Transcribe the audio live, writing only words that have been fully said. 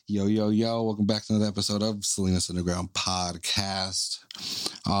Yo, yo, yo. Welcome back to another episode of Salinas Underground Podcast.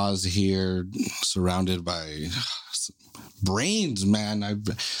 Oz here, surrounded by brains, man.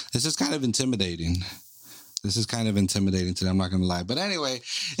 This is kind of intimidating. Today, I'm not going to lie. But anyway,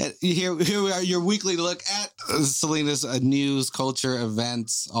 here we are, your weekly look at Salinas news, culture,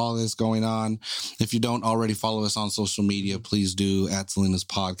 events, all this going on. If you don't already follow us on social media, please do at Salinas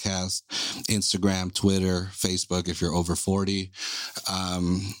Podcast, Instagram, Twitter, Facebook if you're over 40.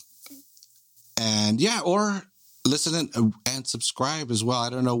 Or listen and subscribe as well. I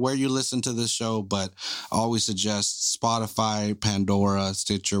don't know where you listen to this show, but I always suggest Spotify, Pandora,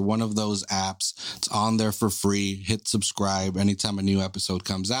 Stitcher, one of those apps. It's on there for free. Hit subscribe. Anytime a new episode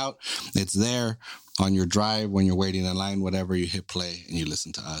comes out, it's there on your drive when you're waiting in line, whatever, you hit play and you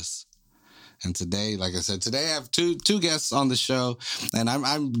listen to us. And today, like I said, I have two guests on the show, and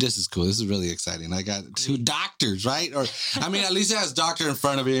this is cool. This is really exciting. I got two doctors, right? Or, I mean, at least it has doctor in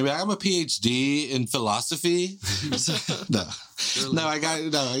front of me. I'm a PhD in philosophy. I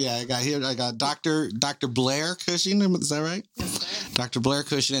got Dr. Blair Cushing. Is that right? Yes, sir. Dr. Blair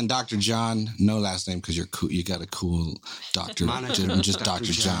Cushing and Dr. John. No last name because you're cool. You got a cool doctor. Just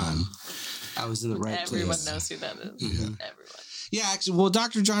Dr. John. I was in the right Everyone place. knows who that is. Mm-hmm. Everyone. Yeah, actually, well,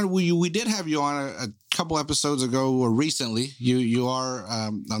 Dr. John, we did have you on a couple episodes ago or recently. You are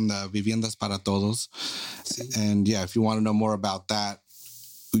on the Viviendas para Todos. And yeah, if you want to know more about that,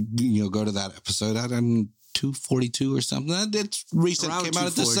 go to that episode at 242 or something. It's recent. Around Came out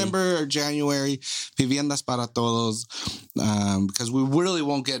in 240. December or January. Viviendas para Todos. Because we really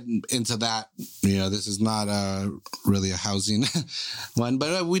won't get into that. This is not really a housing one,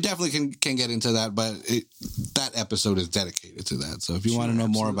 but we definitely can get into that. But that episode is dedicated to that. So if you want to know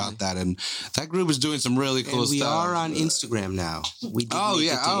more about that, and that group is doing some really cool stuff. We are on Instagram now. We did make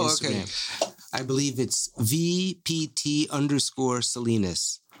it to Instagram. Okay. I believe it's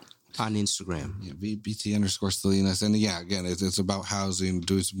VPT_Salinas. On Instagram. Yeah, VPT_Salinas. And yeah, again, it's about housing,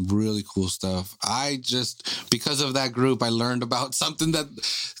 doing some really cool stuff. Because of that group, I learned about something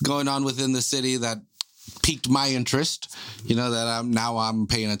that's going on within the city that piqued my interest, that I'm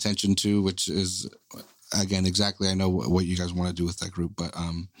paying attention to, which is, again, exactly, I know what you guys want to do with that group. But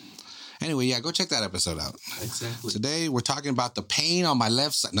anyway, yeah, go check that episode out. Exactly. Today, we're talking about the pain on my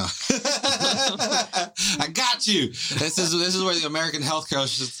left side. No. I got you. This is where the American healthcare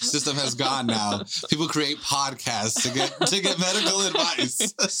system has gone now. People create podcasts to get medical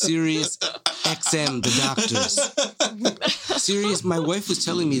advice. Sirius XM, the doctors. My wife was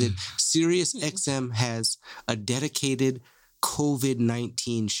telling me that Sirius XM has a dedicated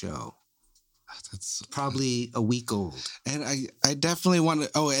COVID-19 show. That's probably a week old. And I definitely want to...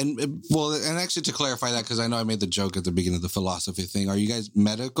 and actually to clarify that, because I know I made the joke at the beginning of the philosophy thing. Are you guys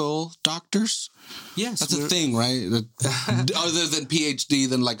medical doctors? Yes. That's a thing, right? Other than PhD,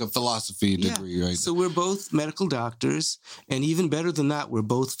 than like a philosophy degree, right? So we're both medical doctors. And even better than that, we're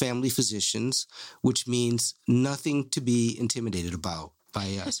both family physicians, which means nothing to be intimidated about by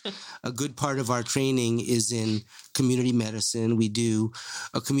us. A good part of our training is in community medicine. We do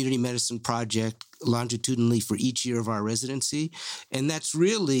a community medicine project longitudinally for each year of our residency. And that's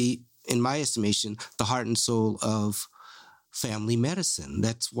really, in my estimation, the heart and soul of family medicine.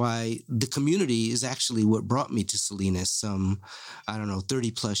 That's why the community is actually what brought me to Salinas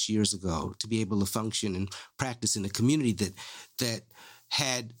 30 plus years ago, to be able to function and practice in a community that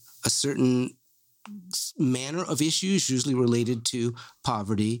had a certain manner of issues, usually related to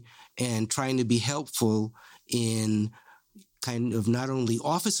poverty, and trying to be helpful in kind of not only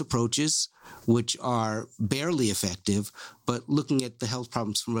office approaches, which are barely effective, but looking at the health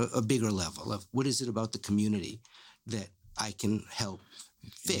problems from a bigger level of what is it about the community that I can help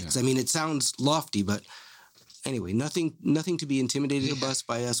fix. Yeah. I mean, it sounds lofty, but anyway, nothing to be intimidated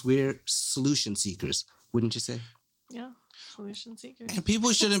by us. We're solution seekers, wouldn't you say? Yeah. Solution seekers. And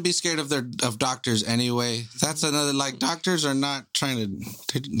people shouldn't be scared of doctors anyway. That's another, doctors are not trying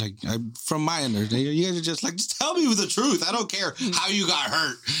to, from my understanding, you guys are just tell me the truth. I don't care how you got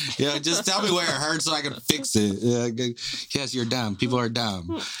hurt. Just tell me where it hurts so I can fix it. Yes, you're dumb. People are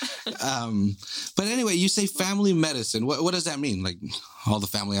dumb. But anyway, you say family medicine. What does that mean? Like all the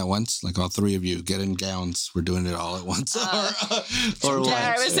family at once? Like all three of you get in gowns. We're doing it all at once. Or what?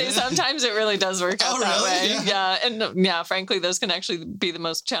 Yeah, I would say sometimes it really does work out that way. Yeah. And frankly, those can actually be the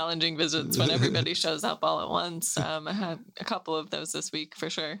most challenging visits when everybody shows up all at once. I had a couple of those this week for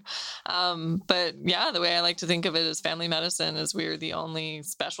sure. But yeah, the way I like to think of it is family medicine is we're the only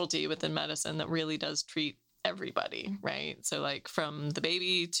specialty within medicine that really does treat everybody, right? So like from the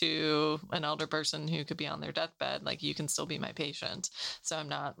baby to an elder person who could be on their deathbed, like you can still be my patient. So I'm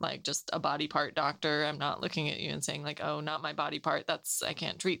not like just a body part doctor. I'm not looking at you and saying like, oh, not my body part. I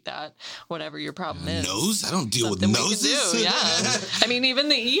can't treat that. Whatever your problem is. Nose? I don't deal with noses. We can do. Yeah. I mean, even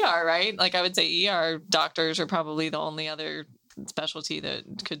the ER, right? Like I would say ER doctors are probably the only other specialty that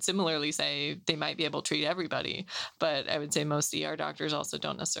could similarly say they might be able to treat everybody. But I would say most ER doctors also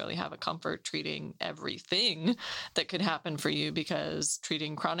don't necessarily have a comfort treating everything that could happen for you, because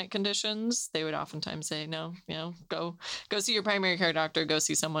treating chronic conditions, they would oftentimes say, no, go see your primary care doctor, go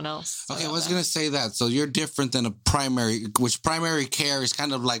see someone else. Okay, I was going to say that. So you're different than which primary care is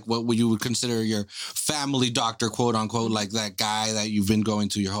kind of like what you would consider your family doctor, quote unquote, like that guy that you've been going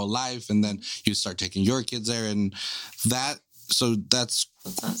to your whole life. And then you start taking your kids there and that. So that's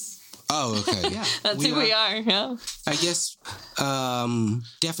us. Oh, okay. Yeah, that's who we are. Yeah. I guess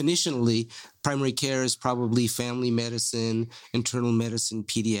definitionally, primary care is probably family medicine, internal medicine,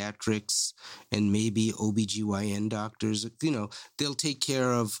 pediatrics, and maybe OBGYN doctors. They'll take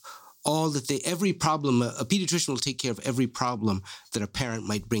care of every problem. A pediatrician will take care of every problem that a parent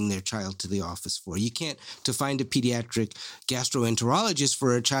might bring their child to the office for. You can't, to find a pediatric gastroenterologist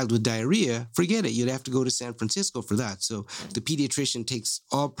for a child with diarrhea, forget it. You'd have to go to San Francisco for that. So the pediatrician takes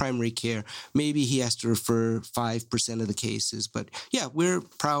all primary care. Maybe he has to refer 5% of the cases. But yeah, we're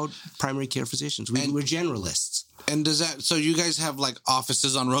proud primary care physicians. We're generalists. And so you guys have like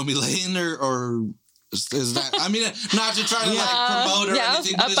offices on Romy Lane or is that, I mean, not to try to like promote or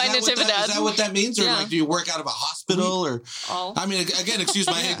anything, but is that what that means? Or like, do you work out of a hospital I mean, again, excuse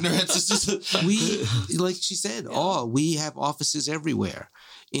my ignorance. It's just, we, like she said, we have offices everywhere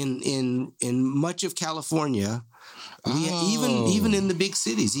in much of California. Even in the big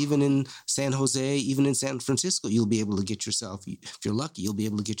cities, even in San Jose, even in San Francisco, you'll be able to get yourself, if you're lucky, you'll be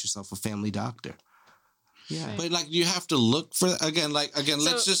able to get yourself a family doctor. Yeah, right. But like you have to look for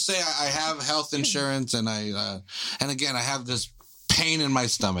let's just say I have health insurance and I have this pain in my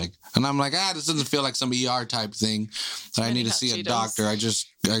stomach and I'm like, this doesn't feel like some ER type thing that I need to see a doctor. I just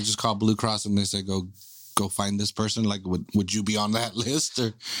call Blue Cross and they say go find this person. Like would you be on that list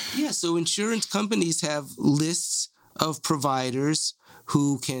or? Yeah, so insurance companies have lists of providers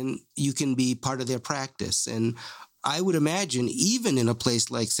who you can be part of their practice. And I would imagine even in a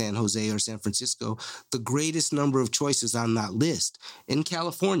place like San Jose or San Francisco, the greatest number of choices on that list in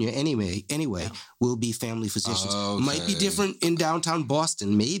California anyway, will be family physicians. Okay. Might be different in downtown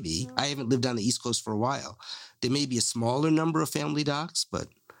Boston, maybe. I haven't lived on the East Coast for a while. There may be a smaller number of family docs, but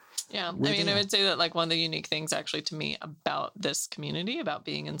yeah, I mean, I would say that like one of the unique things actually to me about this community, about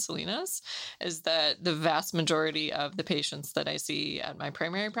being in Salinas, is that the vast majority of the patients that I see at my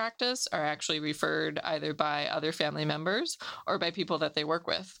primary practice are actually referred either by other family members or by people that they work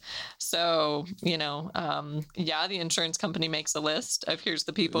with. So, the insurance company makes a list of here's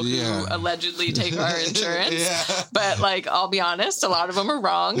the people who allegedly take our insurance. But like, I'll be honest, a lot of them are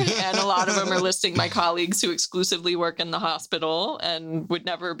wrong. And a lot of them are listing my colleagues who exclusively work in the hospital and would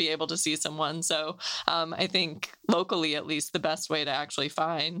never be able to see someone. So I think locally, at least, the best way to actually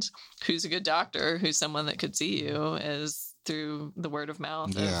find who's a good doctor, who's someone that could see you, is through the word of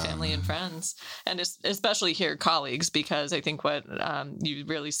mouth of family and friends, and especially here colleagues, because I think what you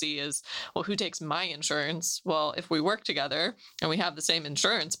really see is, well, who takes my insurance? Well, if we work together and we have the same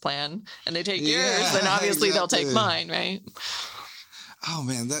insurance plan and they take yours, then obviously they'll take mine, right? Oh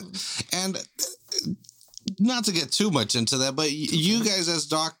man, not to get too much into that, but you guys as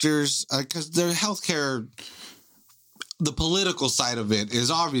doctors, because their healthcare, the political side of it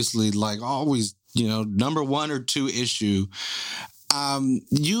is obviously like always, number 1 or 2 issue.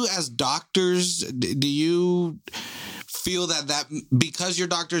 You as doctors, do you feel that because you're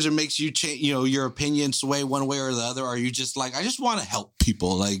doctors, it makes you change, your opinion sway one way or the other? Or are you just like, I just want to help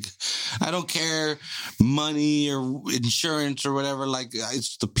people. Like, I don't care money or insurance or whatever. Like,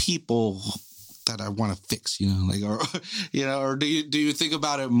 it's the people that I want to fix, or do you think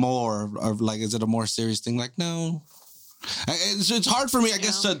about it more, or like, is it a more serious thing? Like, no. It's hard for me, I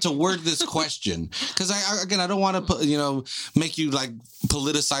guess, to word this question, because I don't want to make you like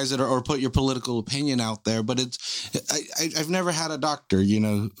politicize it or put your political opinion out there. But I've never had a doctor,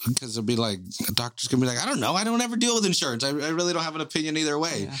 because it'd be like, doctors can be like, I don't know, I don't ever deal with insurance. I really don't have an opinion either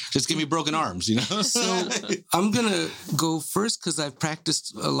way. Yeah. Just give me broken arms, So I'm gonna go first because I've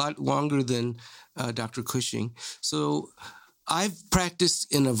practiced a lot longer than Dr. Cushing. So I've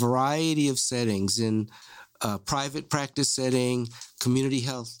practiced in a variety of settings, in private practice setting, community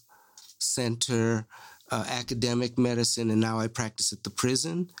health center, academic medicine, and now I practice at the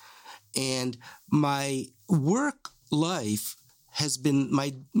prison. And my work life has been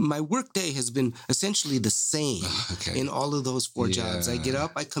my work day has been essentially the same in all of those 4 jobs. I get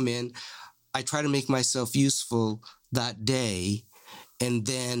up, I come in, I try to make myself useful that day, and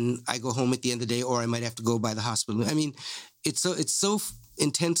then I go home at the end of the day, or I might have to go by the hospital. I mean, it's so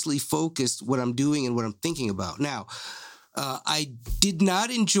intensely focused what I'm doing and what I'm thinking about. Now, I did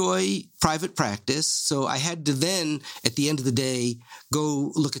not enjoy private practice, so I had to then, at the end of the day,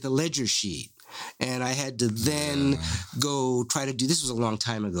 go look at the ledger sheet. And I had to then go try to do, this was a long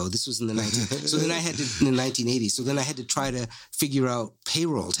time ago. This was in the 1980s. So then I had to, in the 1980s. So then I had to try to figure out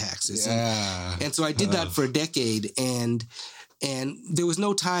payroll taxes. And so I did that for a decade, and there was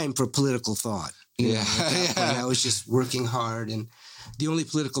no time for political thought. You know, at that point, I was just working hard, and the only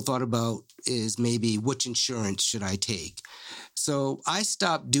political thought about is maybe which insurance should I take. So I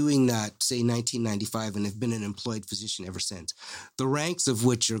stopped doing that, say, 1995, and have been an employed physician ever since. The ranks of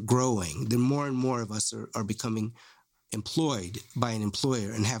which are growing. The more and more of us are becoming employed by an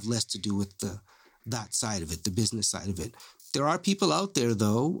employer and have less to do with that side of it, the business side of it. There are people out there,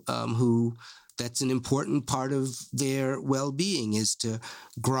 though, who that's an important part of their well-being is to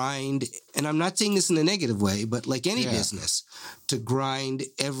grind. And I'm not saying this in a negative way, but like any business, to grind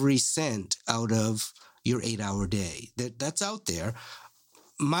every cent out of your 8-hour day. That's out there.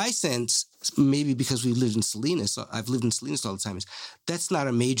 My sense, maybe because we lived in Salinas, I've lived in Salinas all the time, is that's not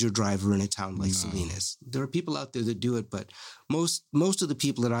a major driver in a town like Salinas. There are people out there that do it, but most of the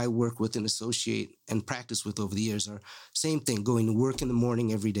people that I work with and associate and practice with over the years are same thing, going to work in the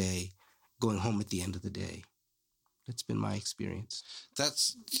morning every day, going home at the end of the day. That's been my experience.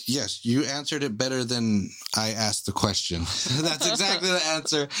 Yes, you answered it better than I asked the question. That's exactly the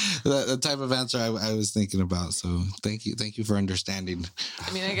answer, the type of answer I was thinking about. So thank you for understanding.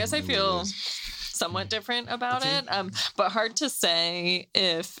 I mean, I guess I feel somewhat different about it, but hard to say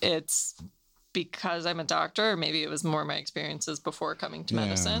if it's because I'm a doctor, or maybe it was more my experiences before coming to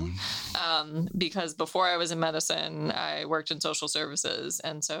medicine. Because before I was in medicine, I worked in social services.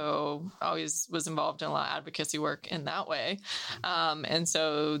 And so always was involved in a lot of advocacy work in that way. And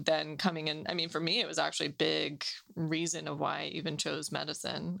so then coming in, I mean, for me, it was actually a big reason of why I even chose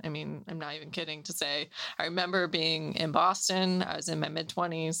medicine. I mean, I'm not even kidding to say, I remember being in Boston. I was in my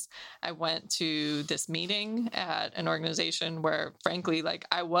mid-20s. I went to this meeting at an organization where, frankly, like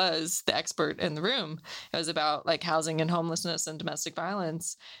I was the expert in the room. It was about like housing and homelessness and domestic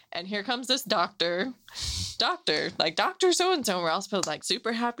violence. And here comes this doctor, like Dr. So-and-so. We're all supposed like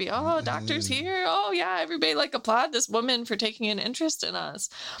super happy. Oh, doctor's here. Oh yeah. Everybody like applaud this woman for taking an interest in us.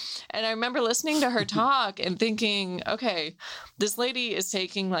 And I remember listening to her talk and thinking, okay, this lady is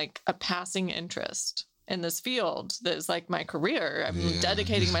taking like a passing interest in this field that is like my career. I'm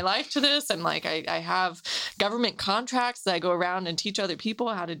dedicating my life to this. I'm like, I have government contracts that I go around and teach other people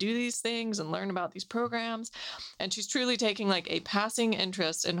how to do these things and learn about these programs. And she's truly taking like a passing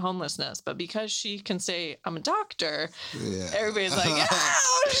interest in homelessness. But because she can say, I'm a doctor, everybody's like,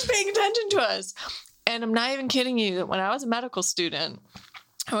 she's paying attention to us. And I'm not even kidding you that when I was a medical student,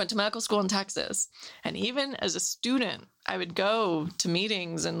 I went to medical school in Texas. And even as a student, I would go to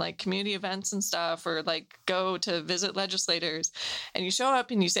meetings and like community events and stuff, or like go to visit legislators, and you show up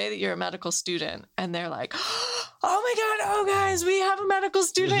and you say that you're a medical student, and they're like, oh my God, oh guys, we have a medical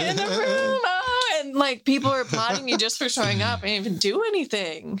student in the room. Oh, and like people are applauding you just for showing up and even do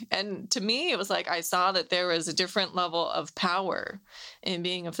anything. And to me, it was like, I saw that there was a different level of power in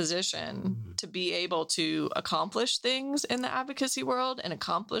being a physician to be able to accomplish things in the advocacy world and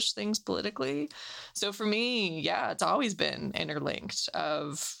accomplish things politically. So for me, it's always been interlinked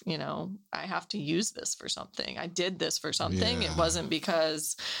of, you know, I have to use this for something. I did this for something. It wasn't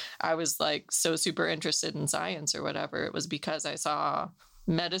because I was like so super interested in science or whatever. It was because I saw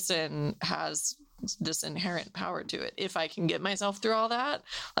medicine has this inherent power to it. If I can get myself through all that,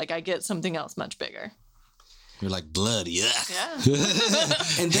 like I get something else much bigger. You're like blood, Yeah.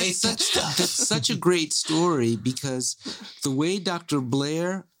 And that's such a great story, because the way Dr.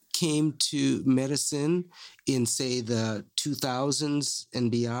 Blair came to medicine in, say, the 2000s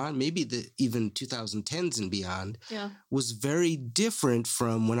and beyond, maybe even 2010s and beyond, was very different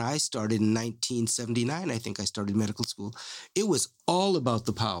from when I started in 1979. I think I started medical school. It was all about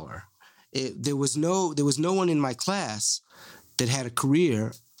the power. There was no one in my class that had a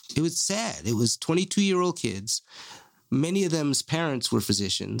career. It was sad. It was 22-year-old kids. Many of them's parents were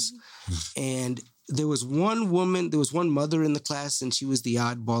physicians. And there was one mother in the class, and she was the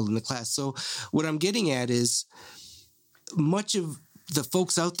oddball in the class. So what I'm getting at is much of the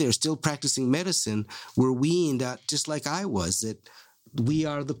folks out there still practicing medicine were weaned out, just like I was, that we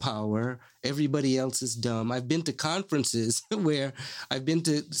are the power. Everybody else is dumb. I've been to conferences where I've been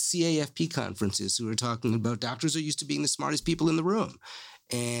to CAFP conferences who are talking about doctors are used to being the smartest people in the room.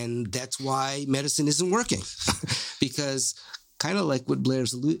 And that's why medicine isn't working. Because kind of like what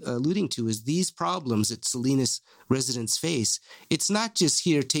Blair's alluding to is these problems that Salinas residents face, it's not just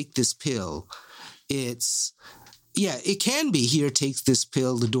here, take this pill. It's, yeah, it can be here, take this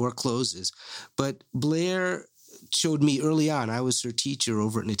pill, the door closes. But Blair showed me early on, I was her teacher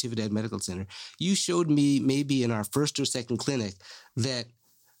over at Natividad Medical Center. You showed me maybe in our first or second clinic that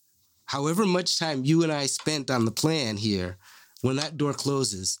however much time you and I spent on the plan here, when that door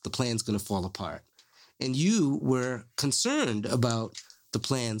closes, the plan's going to fall apart. And you were concerned about the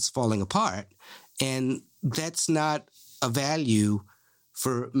plans falling apart. And that's not a value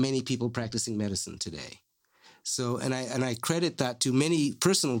for many people practicing medicine today. So, and I credit that to many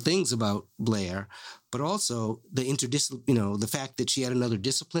personal things about Blair, but also the the fact that she had another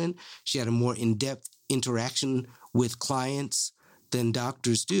discipline. She had a more in-depth interaction with clients than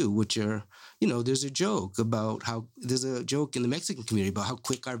doctors do, which are, there's a joke in the Mexican community about how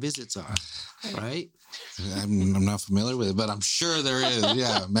quick our visits are, right? I'm not familiar with it, but I'm sure there is.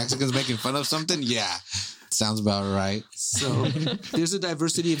 Yeah. Mexicans making fun of something? Yeah. Sounds about right. So there's a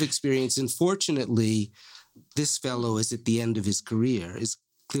diversity of experience. And fortunately, this fellow is at the end of his career,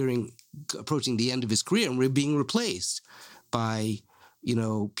 approaching the end of his career, and we're being replaced by,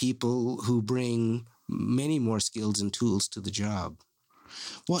 people who bring many more skills and tools to the job.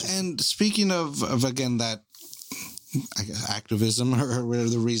 Well, and speaking of again, that I guess activism or what are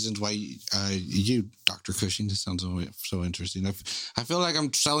the reasons why you, Dr. Cushing, this sounds so interesting. I feel like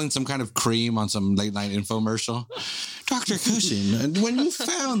I'm selling some kind of cream on some late night infomercial. Dr. Cushing, and when you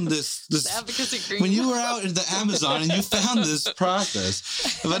found this advocacy cream, when you were out in the Amazon and you found this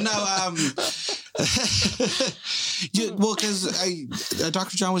process, but no, because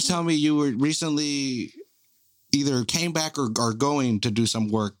Dr. John was telling me you were recently either came back or are going to do some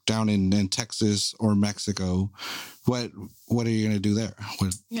work down in Texas or Mexico. What are you going to do there?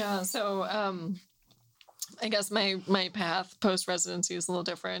 Yeah, so I guess my path post-residency is a little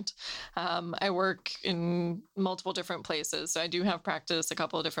different. I work in multiple different places. So I do have practice a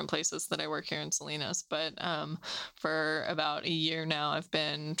couple of different places that I work here in Salinas. But for about a year now, I've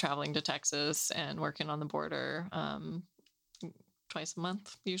been traveling to Texas and working on the border twice a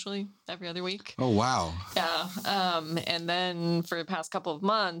month, usually every other week. Oh, wow. Yeah. And then for the past couple of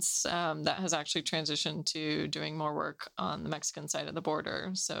months, that has actually transitioned to doing more work on the Mexican side of the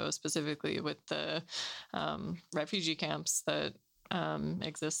border. So specifically with the refugee camps that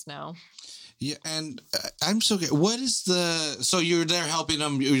exist now. Yeah, and I'm so good. What is so you're there helping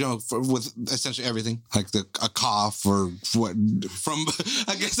them, with essentially everything, like a cough or what from,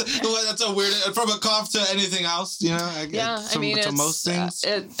 I guess that's a weird, from a cough to anything else, to most things.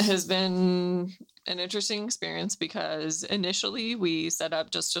 It has been an interesting experience because initially we set up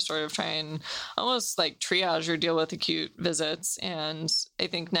just to sort of try and almost like triage or deal with acute visits. And I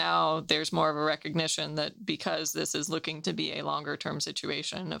think now there's more of a recognition that because this is looking to be a longer term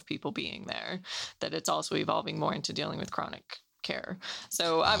situation of people being there, that it's also evolving more into dealing with chronic care.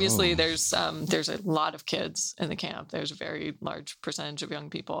 So obviously there's a lot of kids in the camp. There's a very large percentage of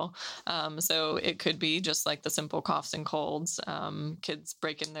young people. So it could be just like the simple coughs and colds, kids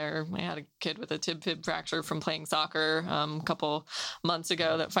breaking I had a kid with a tib-fib fracture from playing soccer a couple months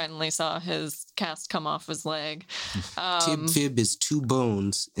ago that finally saw his cast come off his leg. Tib-fib is two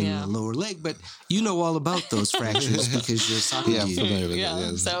bones in the lower leg, but you know all about those fractures because you're a soccer dude.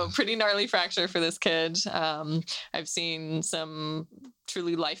 Yeah, so pretty gnarly fracture for this kid. I've seen some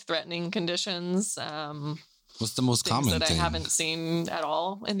truly life-threatening conditions. What's the most common that thing? I haven't seen at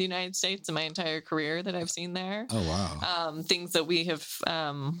all in the United States in my entire career that I've seen there? Oh, wow. Things that we have,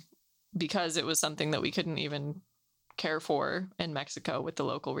 because it was something that we couldn't even care for in Mexico with the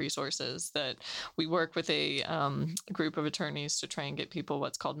local resources, that we work with a group of attorneys to try and get people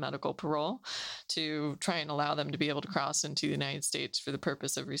what's called medical parole, to try and allow them to be able to cross into the United States for the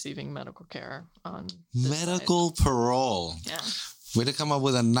purpose of receiving medical care on medical parole. Yeah. Way to come up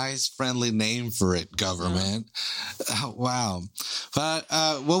with a nice, friendly name for it, government. Oh, wow. But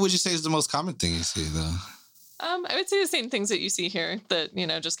what would you say is the most common thing you see, though? I would say the same things that you see here, that,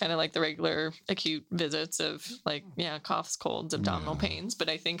 just kind of like the regular acute visits of coughs, colds, abdominal pains. But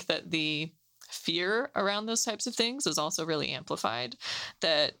I think that the fear around those types of things is also really amplified.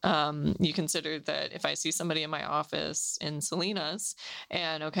 That you consider that if I see somebody in my office in Salinas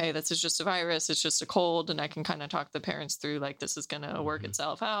and, okay, this is just a virus, it's just a cold, and I can kind of talk the parents through, like, this is going to work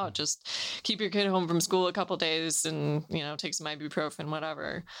itself out. Just keep your kid home from school a couple days and, take some ibuprofen,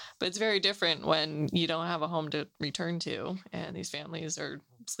 whatever. But it's very different when you don't have a home to return to, and these families are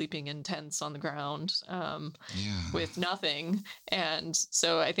sleeping in tents on the ground with nothing. And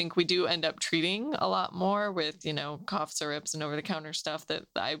so I think we do end up treating a lot more with, cough syrups and over-the-counter stuff that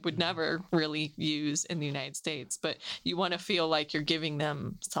I would never really use in the United States. But you want to feel like you're giving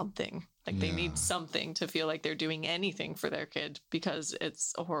them something. Like they need something to feel like they're doing anything for their kid, because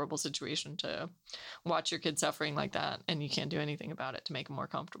it's a horrible situation to watch your kid suffering like that, and you can't do anything about it to make them more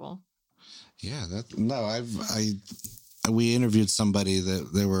comfortable. Yeah, we interviewed somebody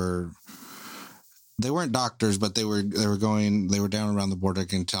that they weren't doctors, but they were down around the border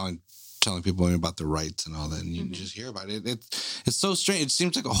again, telling people about their rights and all that, and you just hear about it. It's so strange. It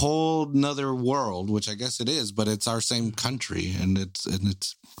seems like a whole nother world, which I guess it is, but it's our same country, and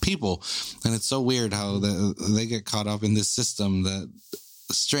it's people, and it's so weird how they get caught up in this system. That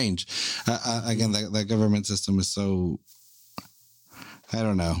strange. Again, that government system is so, I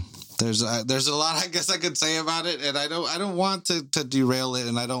don't know. There's a lot I guess I could say about it, and I don't want to derail it,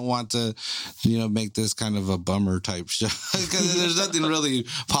 and I don't want to make this kind of a bummer type show, because there's nothing really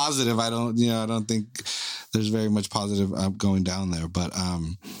positive. I don't think there's very much positive going down there. But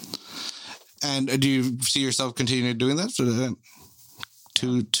and do you see yourself continuing doing that for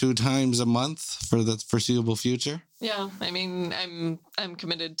two times a month for the foreseeable future? Yeah, I mean, I'm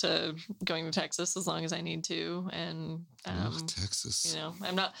committed to going to Texas as long as I need to, and Texas.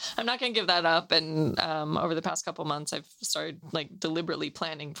 I'm not going to give that up. And over the past couple months, I've started deliberately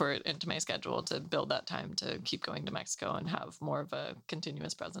planning for it into my schedule to build that time to keep going to Mexico and have more of a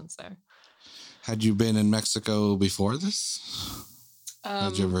continuous presence there. Had you been in Mexico before this?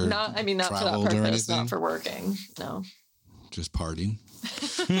 Had you ever not for that purpose, not for working. No. Just partying.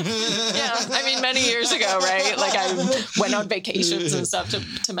 Yeah, I mean, many years ago, right? Like I went on vacations and stuff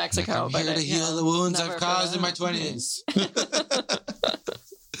to Mexico. I'm here to heal the wounds I've caused in my 20s.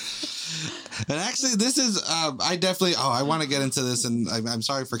 And actually, this is, I want to get into this, and I'm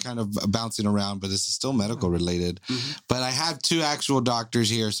sorry for kind of bouncing around, but this is still medical related. Mm-hmm. But I have two actual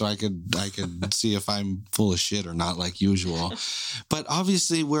doctors here, so I could see if I'm full of shit or not, like usual. But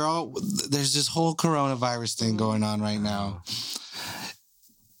obviously, there's this whole coronavirus thing going on right now.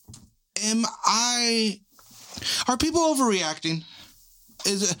 Are people overreacting?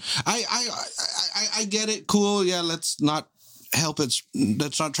 I get it. Cool. Yeah. Let's not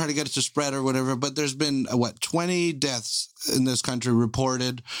try to get it to spread or whatever. But there's been 20 deaths in this country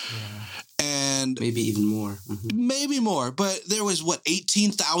reported. Yeah. And maybe even more. Mm-hmm. Maybe more. But there was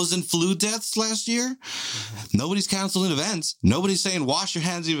 18,000 flu deaths last year. Mm-hmm. Nobody's canceling events. Nobody's saying wash your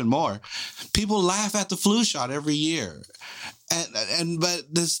hands even more. People laugh at the flu shot every year. But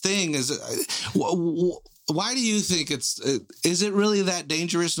this thing is, why do you think is it really that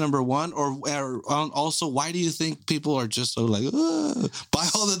dangerous, number one? Or also, why do you think people are just so like, buy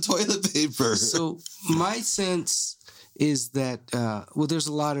all the toilet paper? So my sense is that, there's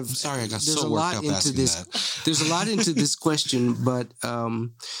a lot of, sorry, I got so worked up asking that. There's a lot into this question, but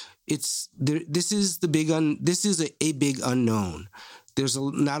this is a big unknown. There's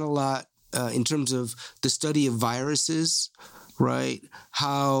not a lot in terms of the study of viruses, right?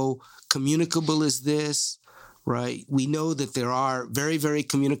 How communicable is this? Right. We know that there are very, very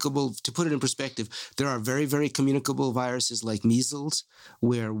communicable, to put it in perspective, there are very, very communicable viruses like measles,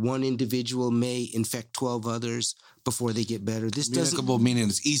 where one individual may infect 12 others before they get better. This communicable meaning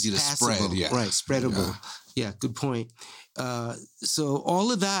it's easy to spread. Yeah. Right. Spreadable. Yeah. Good point. So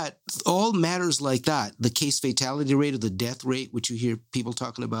all of that, all matters like that, the case fatality rate or the death rate, which you hear people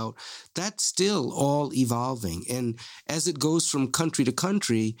talking about, that's still all evolving. And as it goes from country to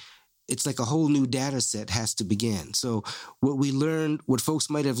country, it's like a whole new data set has to begin. So what folks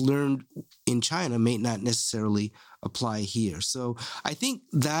might have learned in China may not necessarily apply here. So I think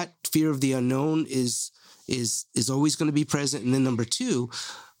that fear of the unknown is always going to be present. And then number two,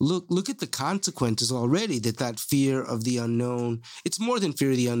 look at the consequences already that fear of the unknown, it's more than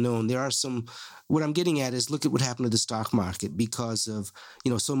fear of the unknown. There are what I'm getting at is look at what happened to the stock market because of,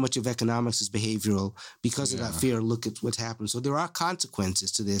 so much of economics is behavioral. Because of that fear, look at what's happened. So there are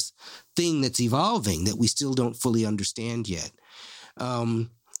consequences to this thing that's evolving that we still don't fully understand yet.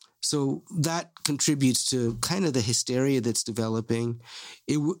 So that contributes to kind of the hysteria that's developing.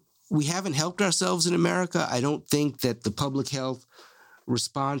 We haven't helped ourselves in America. I don't think that the public health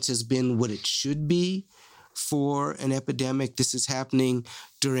response has been what it should be. for an epidemic. This is happening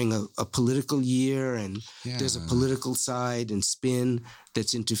during a political year, and there's a political side and spin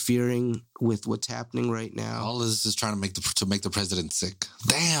that's interfering with what's happening right now. All of this is trying to make the president sick.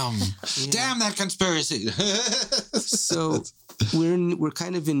 Damn, damn that conspiracy. So we're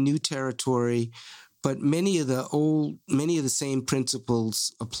kind of in new territory, but many of the same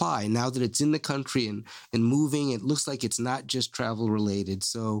principles apply now that it's in the country and moving. It looks like it's not just travel related.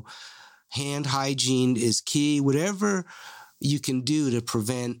 So hand hygiene is key. Whatever you can do to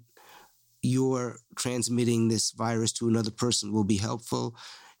prevent your transmitting this virus to another person will be helpful.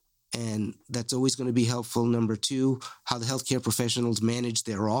 And that's always going to be helpful. Number two, how the healthcare professionals manage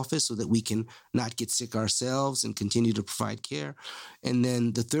their office so that we can not get sick ourselves and continue to provide care. And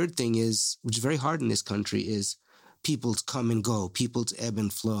then the third thing is, which is very hard in this country, is people's come and go, people's ebb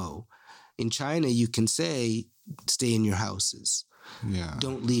and flow. In China, you can say, stay in your houses. Yeah.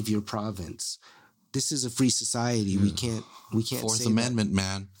 Don't leave your province. This is a free society. We can't Fourth say Amendment,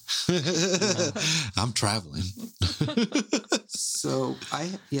 man. I'm traveling. So I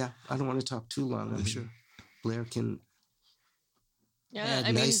don't want to talk too long. I'm sure Blair can. Yeah,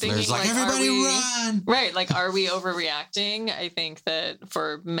 I mean, thinking Blair's like everybody run. Right, like, are we overreacting? I think that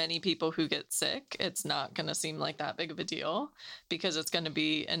for many people who get sick, it's not going to seem like that big of a deal because it's going to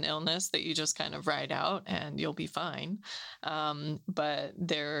be an illness that you just kind of ride out and you'll be fine. But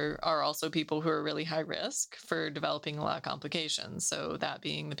there are also people who are really high risk for developing a lot of complications. So that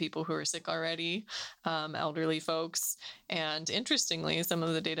being the people who are sick already, elderly folks. And interestingly, some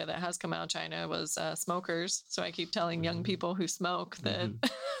of the data that has come out of China was smokers. So I keep telling young people who smoke that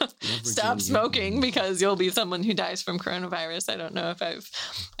stop smoking because you'll be someone who dies from coronavirus. I don't know if I've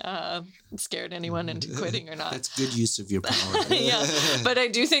scared anyone into quitting or not. That's good use of your power. Yeah, but I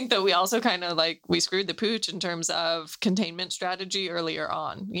do think that we also kind of we screwed the pooch in terms of containment strategy earlier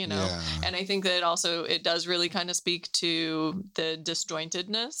on, and I think that it does really kind of speak to the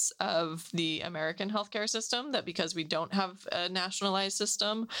disjointedness of the American healthcare system, that because we don't have a nationalized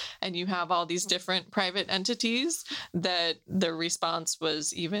system and you have all these different private entities, that the response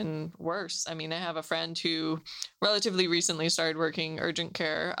was even worse. I mean, I have a friend who relatively recently started working urgent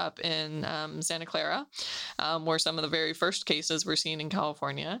care up in Santa Clara, where some of the very first cases were seen in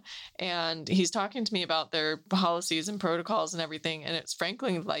California. And he's talking to me about their policies and protocols and everything. And it's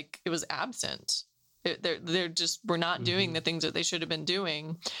frankly like it was absent. They're just were not doing the things that they should have been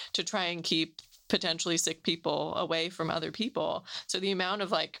doing to try and keep potentially sick people away from other people. So the amount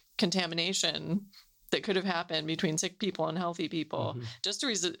of contamination that could have happened between sick people and healthy people, just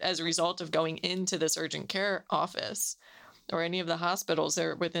as a result of going into this urgent care office or any of the hospitals that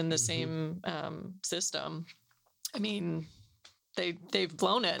are within the same system. I mean, they've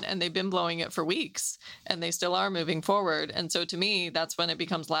blown it, and they've been blowing it for weeks, and they still are moving forward. And so to me, that's when it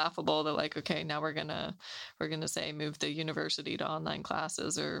becomes laughable that okay, now we're gonna say move the university to online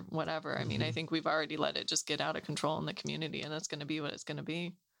classes or whatever. I mean, I think we've already let it just get out of control in the community, and it's going to be what it's going to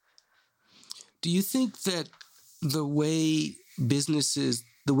be. Do you think that the way business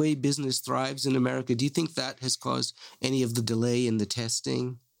thrives in America, do you think that has caused any of the delay in the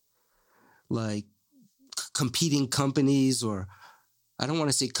testing? Like competing companies, or I don't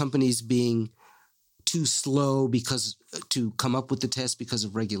want to say companies being too slow to come up with the test because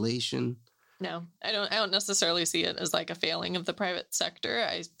of regulation? No, I don't necessarily see it as a failing of the private sector.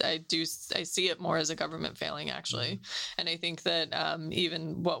 I see it more as a government failing, actually. And I think that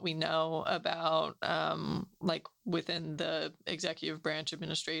even what we know about within the executive branch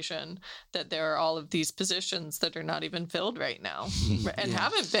administration, that there are all of these positions that are not even filled right now and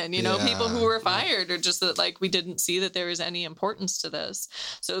haven't been, people who were fired, or just that we didn't see that there was any importance to this.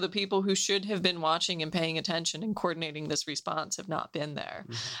 So the people who should have been watching and paying attention and coordinating this response have not been there.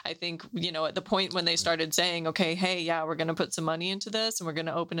 I think, at the point when they started saying, okay, hey, we're going to put some money into this and we're going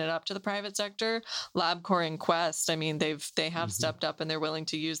to open it up to the private sector, LabCorp and Quest, I mean, they have stepped up and they're willing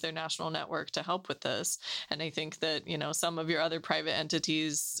to use their national network to help with this. And I think that, some of your other private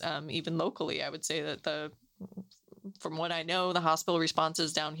entities, even locally, I would say that from what I know, the hospital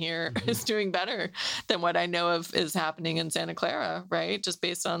responses down here is doing better than what I know of is happening in Santa Clara, right? Just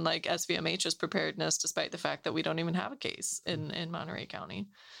based on SVMH's preparedness, despite the fact that we don't even have a case in Monterey County.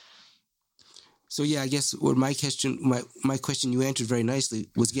 So I guess what my question you answered very nicely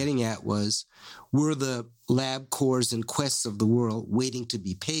was getting at was, were the LabCorps and Quests of the world waiting to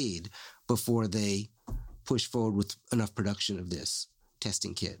be paid before they push forward with enough production of this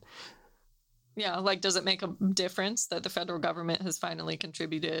testing kit? Yeah, like, does it make a difference that the federal government has finally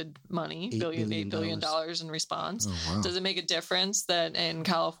contributed money, $8 billion in response? Oh, wow. Does it make a difference that in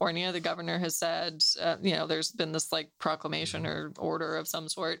California, the governor has said, there's been this like proclamation or order of some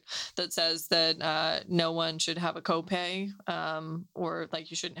sort that says that no one should have a copay or like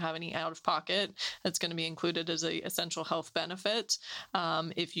you shouldn't have any out of pocket. That's going to be included as a essential health benefit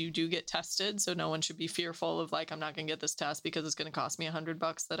if you do get tested. So no one should be fearful of like, I'm not going to get this test because it's going to cost me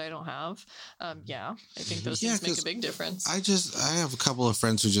 $100 that I don't have. I think those things make a big difference. I have a couple of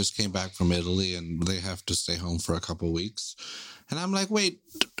friends who just came back from Italy and they have to stay home for a couple of weeks. And I'm like, wait,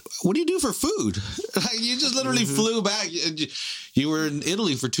 what do you do for food? Like, you just literally flew back. You were in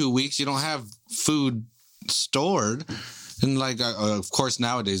Italy for 2 weeks. You don't have food stored. And like, of course,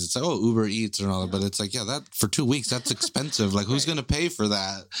 nowadays it's like, oh, Uber Eats and all that. But it's like, yeah, that for 2 weeks, that's expensive. Like, who's going to pay for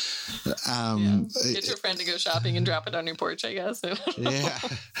that? Get your friend to go shopping and drop it on your porch, I guess. Yeah.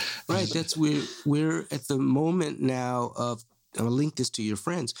 Right. That's where we're at the moment now of, I'll link this to your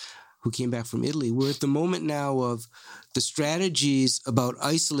friends who came back from Italy. We're at the moment now of the strategies about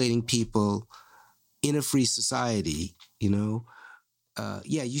isolating people in a free society, you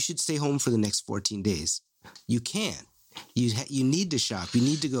should stay home for the next 14 days. You can't. You need to shop. You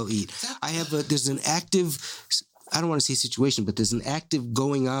need to go eat. There's an active, I don't want to say situation, but there's an active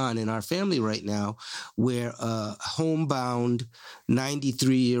going on in our family right now where a homebound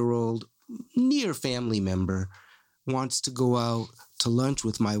 93-year-old near family member wants to go out to lunch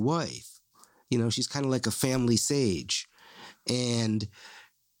with my wife. She's kind of like a family sage. And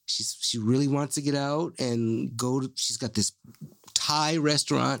she really wants to get out and she's got this Thai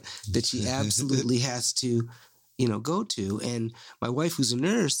restaurant that she absolutely has to go to. And my wife, who's a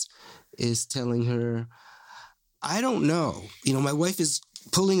nurse, is telling her, I don't know. My wife is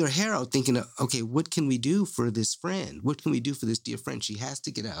pulling her hair out thinking, okay, what can we do for this friend? What can we do for this dear friend? She has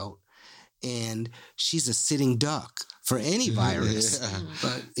to get out. And she's a sitting duck for any virus. Yeah.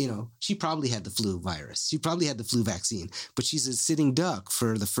 But, she probably had the flu virus. She probably had the flu vaccine. But she's a sitting duck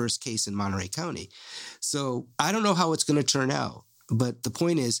for the first case in Monterey County. So I don't know how it's going to turn out. But the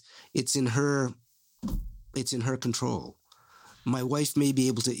point is, it's in her control. My wife may be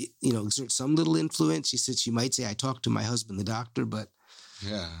able to, exert some little influence. She said she might say, I talked to my husband, the doctor, but.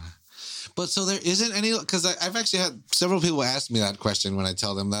 Yeah. But so there isn't any, because I've actually had several people ask me that question when I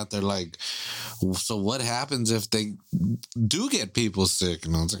tell them that. They're like, so what happens if they do get people sick?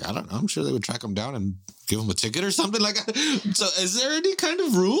 And I was like, I don't know. I'm sure they would track them down and give them a ticket or something like that. So is there any kind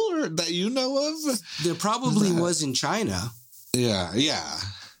of rule that you know of? There probably was in China. Yeah.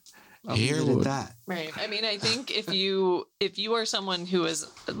 Here with that. Right. I mean, I think if you are someone who is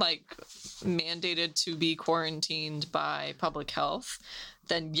like mandated to be quarantined by public health,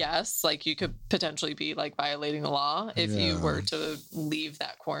 then yes, like you could potentially be like violating the law if you were to leave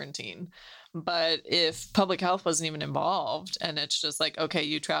that quarantine. But if public health wasn't even involved and it's just like, okay,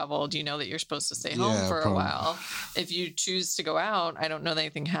 you traveled, you know that you're supposed to stay home for a while. If you choose to go out, I don't know that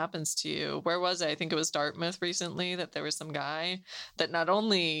anything happens to you. Where was it? I think it was Dartmouth recently that there was some guy that not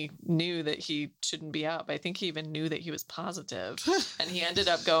only knew that he shouldn't be out, but I think he even knew that he was positive. And he ended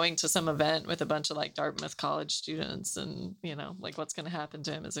up going to some event with a bunch of like Dartmouth college students. And, like what's going to happen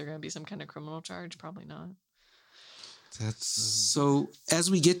to him? Is there going to be some kind of criminal charge? Probably not. So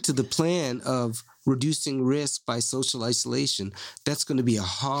as we get to the plan of reducing risk by social isolation, that's going to be a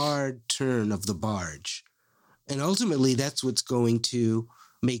hard turn of the barge. And ultimately, that's what's going to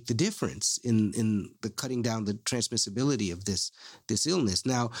make the difference in the cutting down the transmissibility of this illness.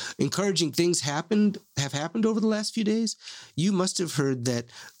 Now, encouraging things have happened over the last few days. You must have heard that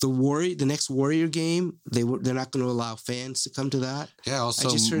the next Warrior game, they're not going to allow fans to come to that. Yeah, also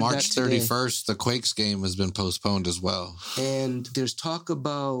March 31st, the Quakes game has been postponed as well. And there's talk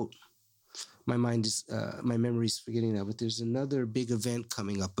about, my memory's forgetting that, but there's another big event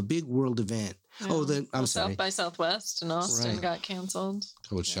coming up, a big world event. Yeah. South by Southwest in Austin got canceled.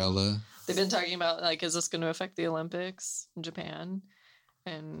 Coachella. They've been talking about, like, is this going to affect the Olympics in Japan?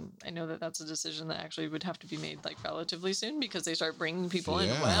 And I know that that's a decision that actually would have to be made, like, relatively soon because they start bringing people in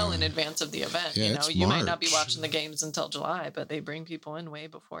well in advance of the event. Yeah, you might not be watching the games until July, but they bring people in way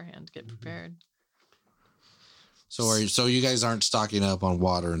beforehand to get prepared. So you guys aren't stocking up on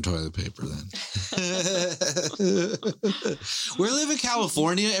water and toilet paper then? We live in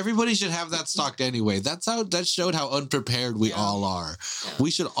California. Everybody should have that stocked anyway. That showed how unprepared we all are. Yeah.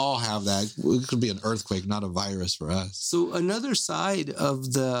 We should all have that. It could be an earthquake, not a virus for us. So another side of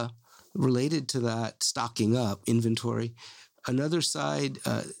related to that stocking up inventory, another side.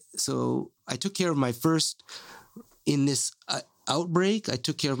 So I took care of my first, in this outbreak, I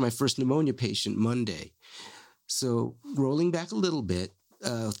took care of my first pneumonia patient Monday. So rolling back a little bit,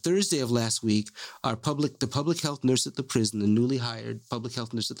 Thursday of last week, the public health nurse at the prison, the newly hired public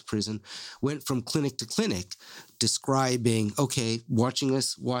health nurse at the prison, went from clinic to clinic describing, okay, watching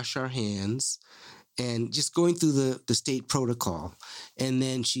us wash our hands and just going through the state protocol. And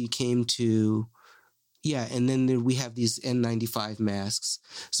then she came to, and then we have these N95 masks.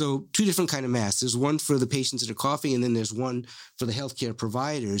 So 2 different kind of masks. There's one for the patients that are coughing, and then there's one for the healthcare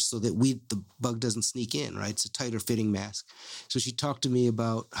providers so that the bug doesn't sneak in, right? It's a tighter fitting mask. So she talked to me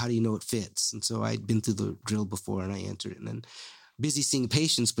about how do you know it fits? And so I'd been through the drill before and I answered it. And then busy seeing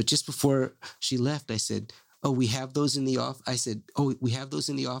patients, but just before she left, I said, oh, we have those in the office? I said, oh, we have those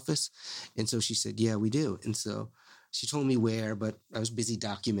in the office? And so she said, yeah, we do. And so she told me where, but I was busy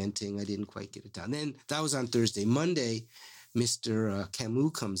documenting. I didn't quite get it done. Then that was on Thursday. Monday, Mr.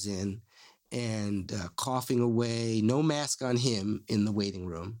 Camus comes in and coughing away, no mask on him in the waiting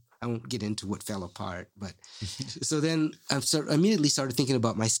room. I won't get into what fell apart, but so then I immediately started thinking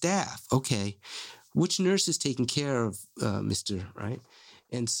about my staff. Okay, which nurse is taking care of Mr. Right?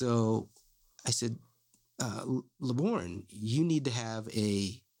 And so I said, LeBourne, you need to have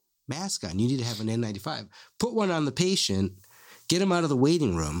a mask on. You need to have an N95. Put one on the patient, get him out of the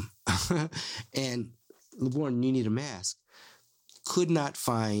waiting room, and LeBourne, you need a mask. Could not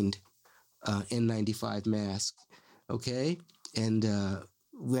find N95 mask, okay? And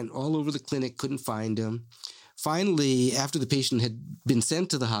went all over the clinic, couldn't find him. Finally, after the patient had been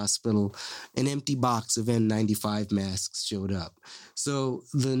sent to the hospital, an empty box of N95 masks showed up. So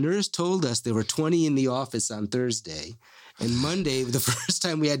the nurse told us there were 20 in the office on Thursday, and Monday, the first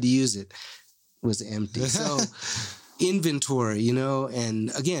time we had to use it, was empty. So inventory,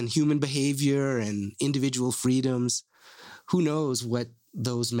 and again, human behavior and individual freedoms. Who knows what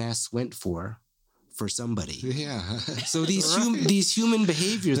those masks went for somebody. Yeah. So these human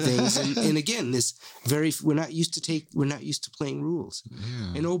behavior things, and again, we're not used to playing rules.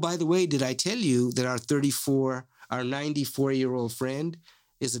 Yeah. And oh, by the way, did I tell you that our 94-year-old friend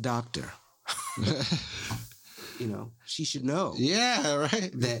is a doctor? She should know. Yeah,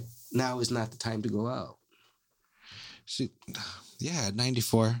 right. That now is not the time to go out. At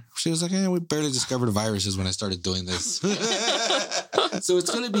 94, she was like, we barely discovered viruses when I started doing this. So it's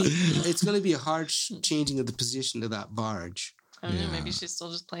gonna be a hard changing of the position of that barge. I don't know, maybe she's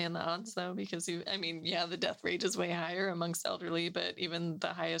still just playing the odds though, because the death rate is way higher amongst elderly, but even the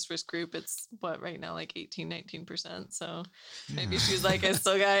highest risk group, it's right now, like 18-19%. So maybe she's like, I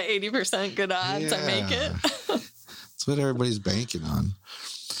still got 80% good odds. I make it. That's what everybody's banking on.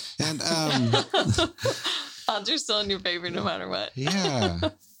 And odds are still in your favor no matter what. Yeah.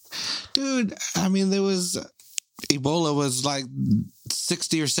 Dude, there was Ebola was like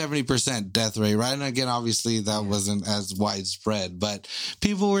 60 or 70% death rate, right? And again, obviously that wasn't as widespread, but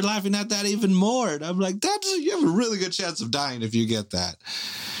people were laughing at that even more. And I'm like, you have a really good chance of dying if you get that.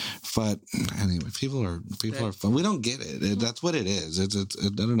 But anyway, people are fun. We don't get it. That's what it is. It's I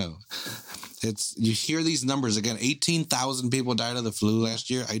don't know. You hear these numbers again. 18,000 people died of the flu last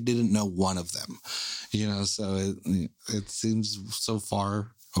year. I didn't know one of them. So it seems so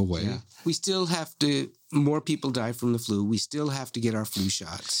far away. Yeah. We still have more people die from the flu. We still have to get our flu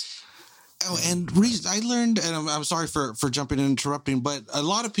shots. Oh, and I learned, and I'm sorry for jumping and interrupting, but a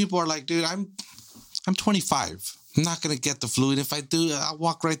lot of people are like, dude, I'm 25. I'm not going to get the flu. And if I do, I'll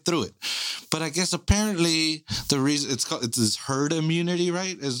walk right through it. But I guess apparently the reason it's this herd immunity,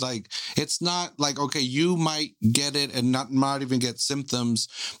 right? Is like, it's not like, okay, you might get it and not even get symptoms,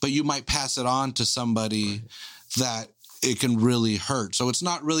 but you might pass it on to somebody that it can really hurt. So it's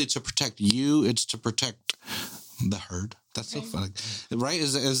not really to protect you. It's to protect the herd. That's so funny. Right?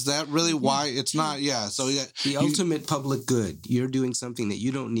 Is that really why it's not? Yeah. So the ultimate public good. You're doing something that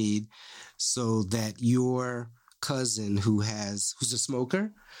you don't need so that your cousin who's a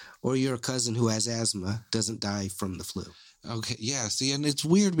smoker or your cousin who has asthma doesn't die from the flu. Okay, yeah, see, and it's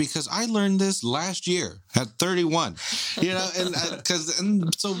weird because I learned this last year at 31,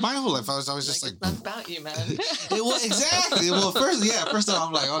 and so my whole life I was just like, it's not about you, man. Well, exactly. Well, first of all,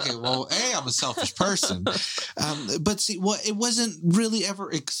 I'm like, okay, well, I'm a selfish person, but see, it wasn't really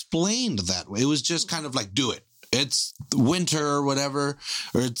ever explained that way. It was just kind of like, do it. It's winter or whatever,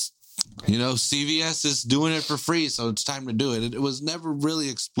 or it's CVS is doing it for free, so it's time to do it. It was never really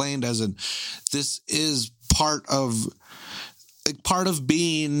explained as this is part of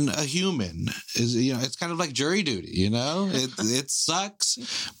being a human. Is it's kind of like jury duty. It sucks,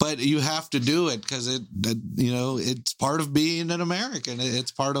 but you have to do it because it's part of being an American.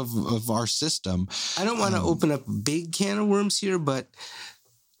 It's part of our system. I don't want to open up a big can of worms here, but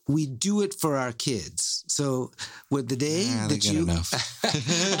we do it for our kids. So with the day that you,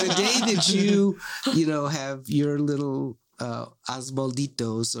 the day that you have your little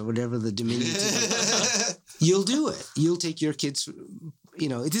Osvalditos or whatever the diminutive, you'll do it. You'll take your kids.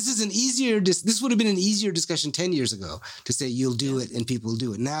 This would have been an easier discussion 10 years ago to say you'll do it and people will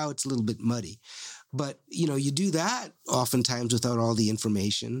do it. Now it's a little bit muddy. But, you do that oftentimes without all the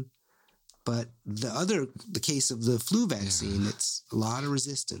information. But the case of the flu vaccine, it's a lot of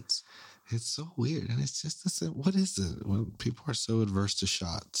resistance. It's so weird. And it's just, what is it? When people are so adverse to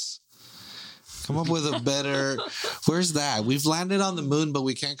shots. Come up with a better, where's that? We've landed on the moon, but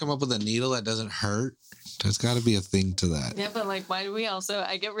we can't come up with a needle that doesn't hurt. There's got to be a thing to that. Yeah, but why do we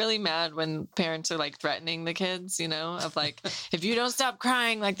I get really mad when parents are threatening the kids, of if you don't stop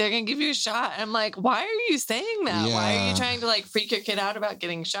crying, they're going to give you a shot. I'm like, why are you saying that? Yeah. Why are you trying to freak your kid out about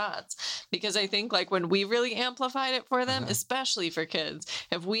getting shots? Because I think when we really amplified it for them, especially for kids,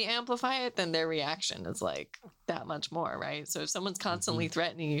 if we amplify it, then their reaction is that much more, right? So if someone's constantly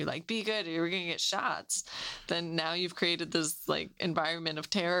threatening you, be good or you're going to get shots, then now you've created this environment of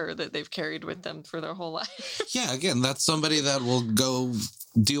terror that they've carried with them for their whole life. Yeah, again, that's somebody that will go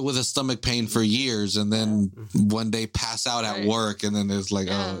deal with a stomach pain for years and then one day pass out at work and then it's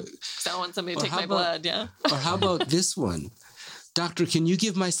oh. So I want somebody to take my blood, yeah. Or how about this one? Doctor, can you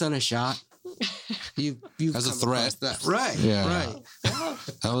give my son a shot? You as a threat. That. Right, yeah. Right.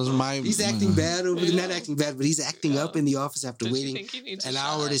 That was He's acting bad not acting bad, but he's acting up in the office after waiting an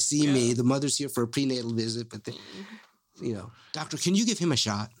hour to see me. The mother's here for a prenatal visit, but doctor, can you give him a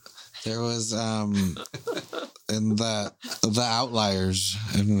shot? There was in the Outliers.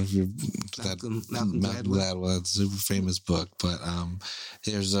 I don't know if you Malcolm Gladwell, it's a super famous book, but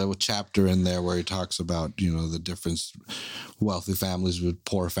there's a chapter in there where he talks about the difference wealthy families with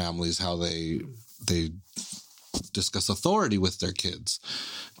poor families, how they discuss authority with their kids.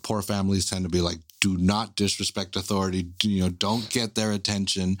 Poor families tend to be do not disrespect authority, don't get their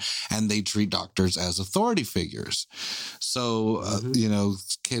attention, and they treat doctors as authority figures. So,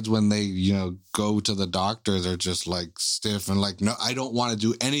 kids, when they, go to the doctor, they're just stiff and no, I don't want to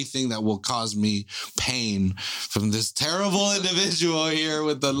do anything that will cause me pain from this terrible individual here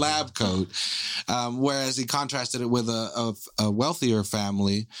with the lab coat. Whereas he contrasted it with a wealthier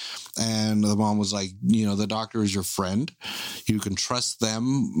family, and the mom was the doctor is your friend. You can trust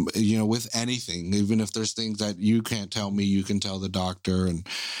them, with anything. Even if there's things that you can't tell me, you can tell the doctor.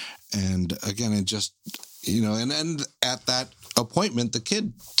 And again, it just, and at that appointment, the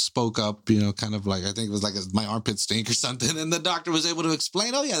kid spoke up, kind of I think it was my armpit stink or something. And the doctor was able to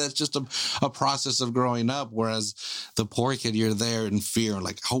explain, oh yeah, that's just a process of growing up. Whereas the poor kid, you're there in fear,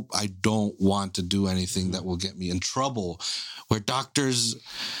 hope I don't want to do anything that will get me in trouble. Where doctors,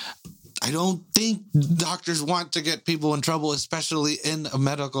 I don't think doctors want to get people in trouble, especially in a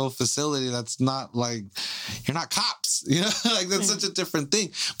medical facility. That's not you're not cops, that's such a different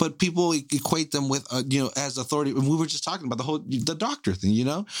thing. But people equate them with, as authority. And we were just talking about the doctor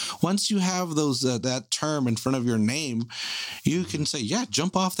thing, Once you have those, that term in front of your name, you can say, yeah,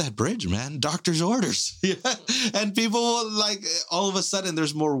 jump off that bridge, man. Doctor's orders. Yeah. And people will all of a sudden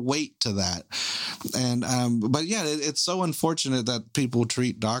there's more weight to that. And, but yeah, it's so unfortunate that people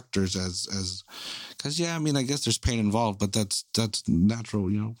treat doctors as because I guess there's pain involved, but that's natural.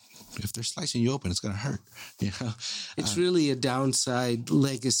 If they're slicing you open, it's gonna hurt. It's really a downside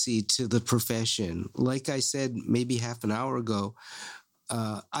legacy to the profession. Like I said, maybe half an hour ago,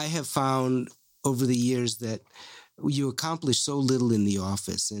 I have found over the years that you accomplish so little in the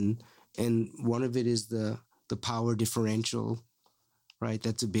office, and one of it is the power differential. Right,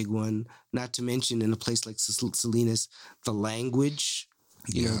 that's a big one. Not to mention in a place like Salinas, the language.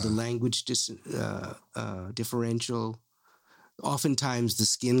 The language differential, oftentimes the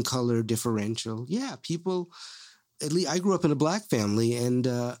skin color differential. Yeah, people, at least I grew up in a black family, and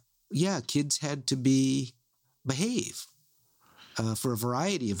kids had to behave for a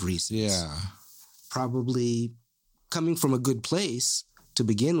variety of reasons. Yeah. Probably coming from a good place to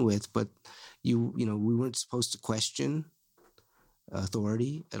begin with, but we weren't supposed to question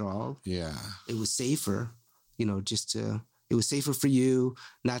authority at all. Yeah. It was safer, it was safer for you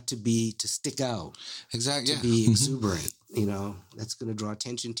not to stick out. Exactly. To be exuberant. That's going to draw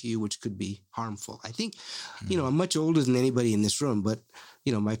attention to you, which could be harmful. I think, I'm much older than anybody in this room, but,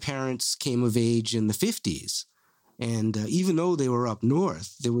 my parents came of age in the 50s. And even though they were up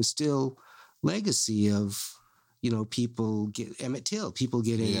north, there was still legacy of, people Emmett Till, people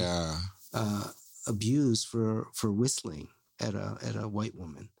getting abused for whistling at a white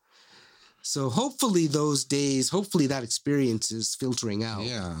woman. So hopefully that experience is filtering out.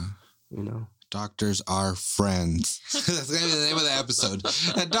 Yeah. Doctors are friends. That's going to be the name of the episode.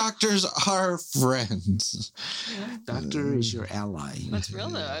 Doctors are friends. Doctor is your ally. That's real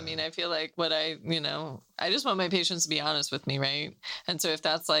though. I feel like what I I just want my patients to be honest with me, right? And so if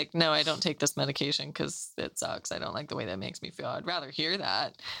that's like, no, I don't take this medication because it sucks, I don't like the way that makes me feel, I'd rather hear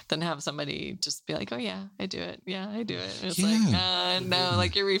that than have somebody just be like, oh yeah, I do it. Yeah, I do it. And it's like, no,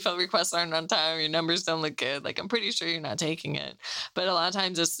 like your refill requests aren't on time, your numbers don't look good. Like, I'm pretty sure you're not taking it. But a lot of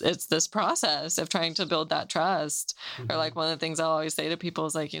times it's this process of trying to build that trust. Or like one of the things I'll always say to people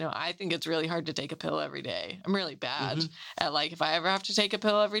is like, I think it's really hard to take a pill every day. I'm really bad at like, if I ever have to take a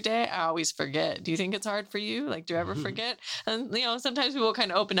pill every day, I always forget. Do you think it's hard for you? Like, do you ever forget? And, sometimes people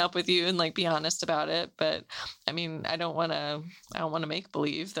kind of open up with you and like be honest about it. But I mean, I don't want to make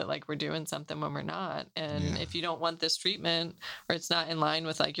believe that like we're doing something when we're not. And if you don't want this treatment or it's not in line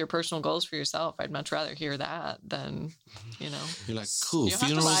with like your personal goals for yourself, I'd much rather hear that than, You're like, cool, you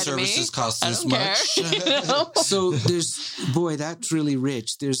funeral services cost this much. So that's really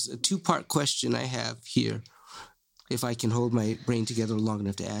rich. There's a 2-part question I have here, if I can hold my brain together long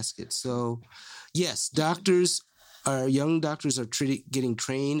enough to ask it. So, yes, young doctors are getting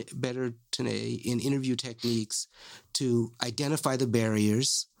trained better today in interview techniques to identify the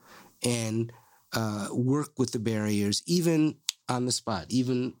barriers and work with the barriers, even on the spot,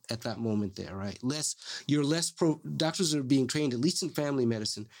 even at that moment there, right? Doctors are being trained, at least in family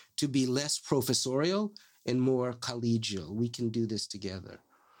medicine, to be less professorial and more collegial. We can do this together.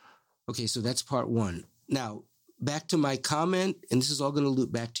 Okay, so that's part one. Now, back to my comment, and this is all going to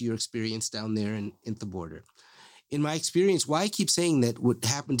loop back to your experience down there in the border. In my experience, why I keep saying that what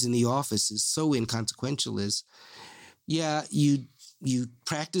happens in the office is so inconsequential is, you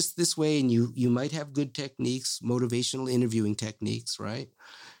practice this way and you might have good techniques, motivational interviewing techniques, right?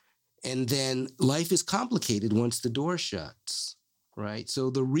 And then life is complicated once the door shuts, right?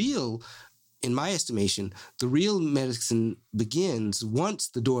 So in my estimation, the real medicine begins once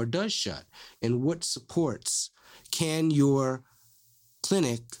the door does shut. And what supports can your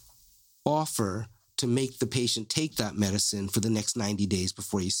clinic offer to make the patient take that medicine for the next 90 days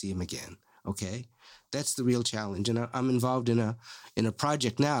before you see him again? Okay, that's the real challenge. And I'm involved in a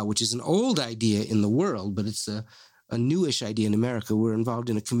project now, which is an old idea in the world, but it's a newish idea in America. We're involved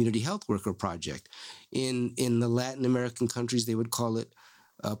in a community health worker project. In the Latin American countries, they would call it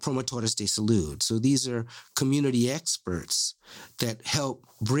promotores de salud. So these are community experts that help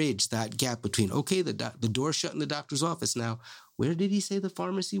bridge that gap between, okay, the door shut in the doctor's office. Now, where did he say the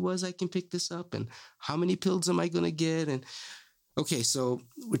pharmacy was? I can pick this up. And how many pills am I going to get? And okay, so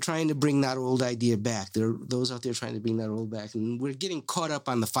we're trying to bring that old idea back. There are those out there trying to bring that old back. And we're getting caught up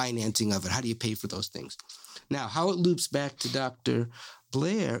on the financing of it. How do you pay for those things? Now, how it loops back to Dr.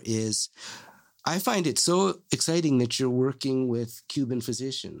 Blair is, I find it so exciting that you're working with Cuban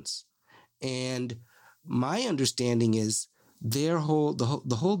physicians. And my understanding is the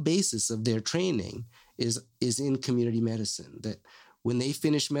whole basis of their training is in community medicine, that when they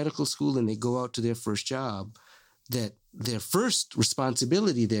finish medical school and they go out to their first job, that their first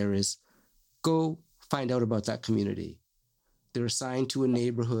responsibility there is go find out about that community. They're assigned to a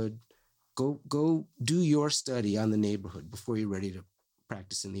neighborhood. Go do your study on the neighborhood before you're ready to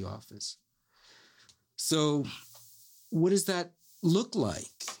practice in the office. So what does that look like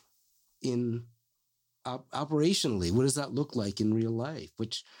operationally? What does that look like in real life?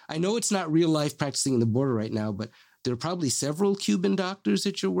 Which I know it's not real life practicing in the border right now, but there are probably several Cuban doctors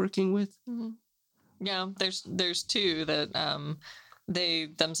that you're working with. Mm-hmm. Yeah, there's 2 that they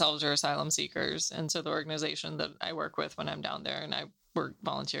themselves are asylum seekers. And so the organization that I work with when I'm down there, and I work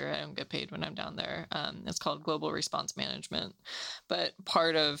volunteer, I don't get paid when I'm down there. It's called Global Response Management. But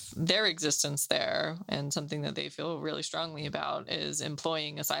part of their existence there, and something that they feel really strongly about, is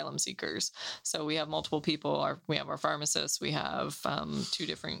employing asylum seekers. So we have multiple people. We have our pharmacists. We have 2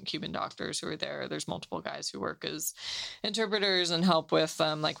 different Cuban doctors who are there. There's multiple guys who work as interpreters and help with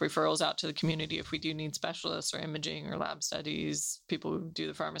like referrals out to the community if we do need specialists or imaging or lab studies, people who do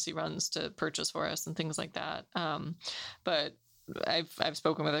the pharmacy runs to purchase for us and things like that. But I've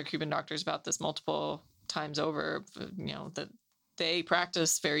spoken with our Cuban doctors about this multiple times over, that they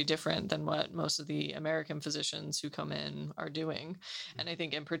practice very different than what most of the American physicians who come in are doing. And I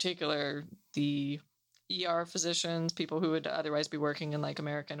think in particular, the ER physicians, people who would otherwise be working in like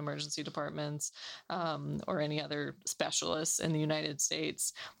American emergency departments or any other specialists in the United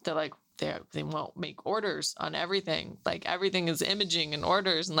States, they're like, they won't make orders on everything. Like everything is imaging and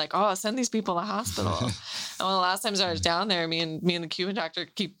orders and like, oh, send these people to the hospital. And one of the last times I was down there, me and the Cuban doctor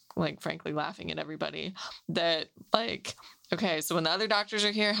keep like frankly laughing at everybody that like, okay, so when the other doctors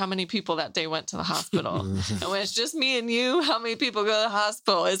are here, how many people that day went to the hospital? And when it's just me and you, how many people go to the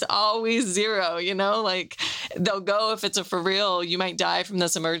hospital? It's always 0, like they'll go if it's a for real, you might die from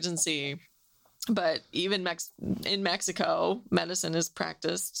this emergency. But even in Mexico, medicine is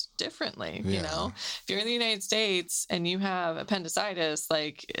practiced differently. Yeah. You know, if you're in the United States and you have appendicitis,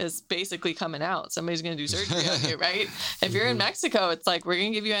 like it's basically coming out. Somebody's going to do surgery on you, right? If you're in Mexico, it's like we're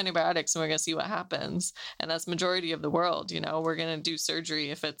going to give you antibiotics and we're going to see what happens. And that's majority of the world. You know, we're going to do surgery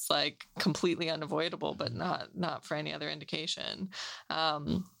if it's like completely unavoidable, but not for any other indication.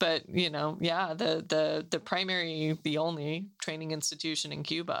 But you know, yeah, the only training institution in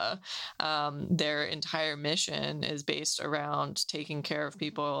Cuba. Their entire mission is based around taking care of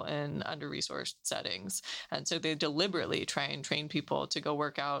people in under-resourced settings. And so they deliberately try and train people to go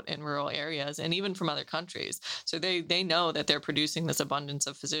work out in rural areas and even from other countries. So they know that they're producing this abundance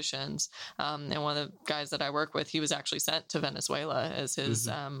of physicians. And one of the guys that I work with, he was actually sent to Venezuela as his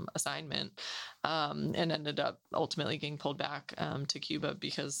assignment and ended up ultimately getting pulled back to Cuba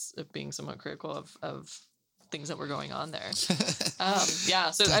because of being somewhat critical of things that were going on there.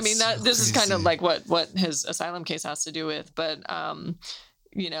 Yeah. So, I mean, this is kind of like what his asylum case has to do with, but,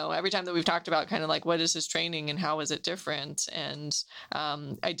 you know, every time that we've talked about kind of like, what is his training and how is it different? And,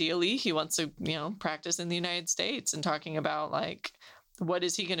 ideally he wants to, you know, practice in the United States and talking about like, what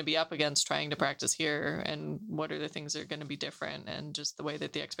is he going to be up against trying to practice here? And what are the things that are going to be different? And just the way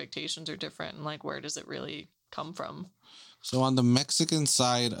that the expectations are different and like, where does it really come from? So on the Mexican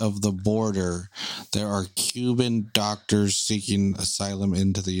side of the border, there are Cuban doctors seeking asylum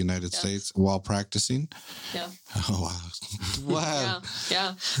into the United States while practicing. Yeah. Oh, wow. Wow.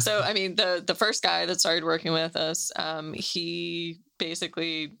 Yeah. So, I mean, the first guy that started working with us, he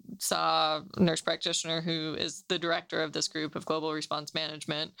basically saw a nurse practitioner who is the director of this group of global response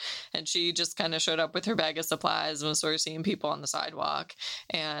management. And she just kind of showed up with her bag of supplies and was sort of seeing people on the sidewalk.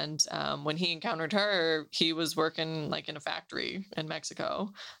 And when he encountered her, he was working like in a factory in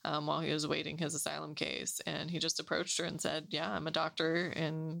Mexico while he was awaiting his asylum case. And he just approached her and said, yeah, I'm a doctor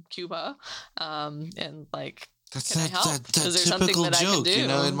in Cuba. And like, that's can I help? Is there something typical that I can joke. do? You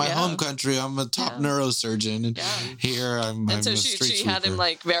know, in my home country, I'm a top neurosurgeon, and here I'm so a she street had him sweeper.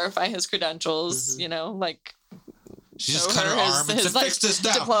 like verify his credentials, you know, like She just cut her arm and said, fix this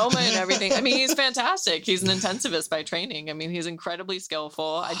now. Diploma and everything. I mean, he's fantastic. He's an intensivist by training. I mean, he's incredibly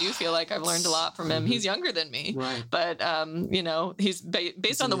skillful. I do feel like I've learned a lot from him. He's younger than me, Right. but you know, he's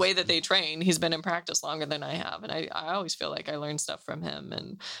based on the way that they train. He's been in practice longer than I have, and I always feel like I learned stuff from him.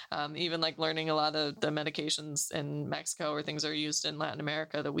 And even like learning a lot of the medications in Mexico or things that are used in Latin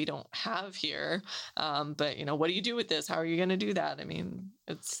America that we don't have here. But you know, what do you do with this? How are you going to do that? I mean,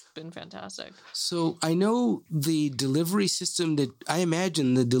 it's been fantastic. So I know the delivery system that I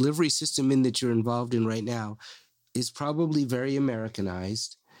imagine the delivery system in that you're involved in right now is probably very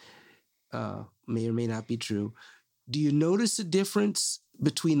Americanized. May or may not be true. Do you notice a difference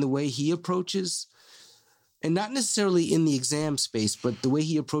between the way he approaches, and not necessarily in the exam space, but the way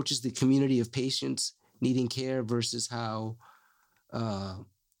he approaches the community of patients needing care versus how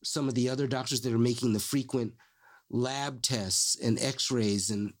some of the other doctors that are making the frequent lab tests and x-rays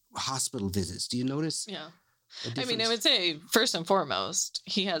and hospital visits? Do you notice? Yeah. I mean, I would say first and foremost,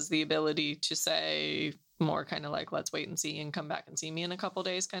 he has the ability to say more kind of like, let's wait and see and come back and see me in a couple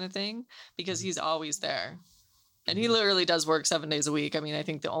days kind of thing, because he's always there. And he literally does work 7 days a week. I mean, I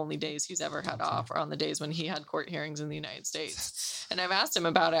think the only days he's ever had off are on the days when he had court hearings in the United States. And I've asked him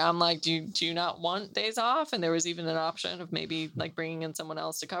about it. I'm like, do you not want days off? And there was even an option of maybe like bringing in someone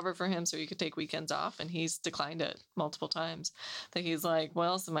else to cover for him so he could take weekends off. And he's declined it multiple times. That he's like, what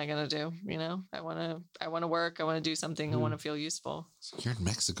else am I going to do? You know, I want to work. I want to do something. I want to feel useful. So you're in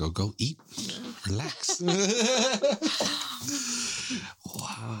Mexico. Go eat. Relax.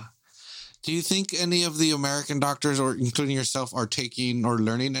 Wow. Do you think any of the American doctors, or including yourself, are taking or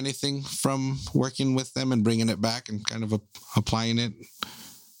learning anything from working with them and bringing it back and kind of applying it?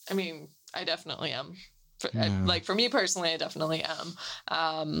 I mean, I definitely am. For me personally, I definitely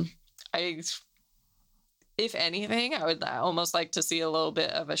am. If anything, I would almost like to see a little bit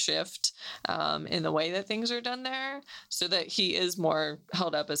of a shift in the way that things are done there, so that he is more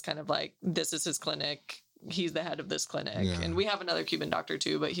held up as kind of like, this is his clinic. He's the head of this clinic. Yeah. And we have another Cuban doctor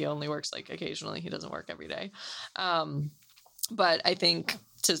too, but he only works like occasionally. He doesn't work every day. But I think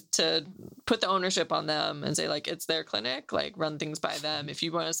to put the ownership on them and say like, it's their clinic, like run things by them. If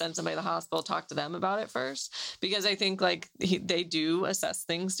you want to send somebody to the hospital, talk to them about it first, because I think like they do assess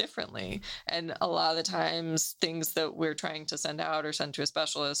things differently. And a lot of the times things that we're trying to send out or send to a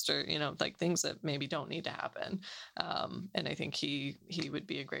specialist, or, you know, like things that maybe don't need to happen. And I think he would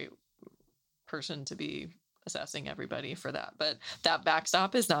be a great person to be assessing everybody for that. But that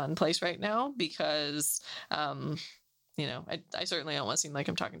backstop is not in place right now because, you know, I certainly don't want to seem like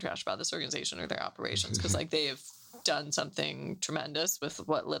I'm talking trash about this organization or their operations, because like they've done something tremendous with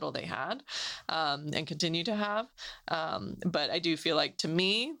what little they had, and continue to have. But I do feel like, to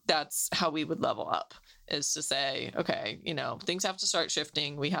me, that's how we would level up, is to say, okay, things have to start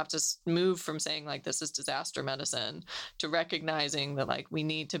shifting. We have to move from saying like this is disaster medicine to recognizing that like we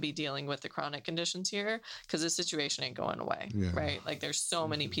need to be dealing with the chronic conditions here, because the situation ain't going away, right? Like there's so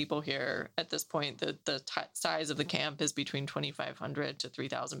many people here at this point. The size of the camp is between 2,500 to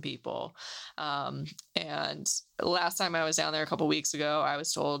 3,000 people. And last time I was down there a couple weeks ago, I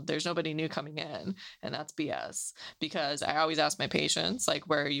was told there's nobody new coming in, and that's BS, because I always ask my patients, like,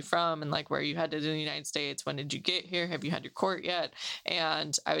 where are you from? And like, where are you headed in the United States? When did you get here? Have you had your court yet?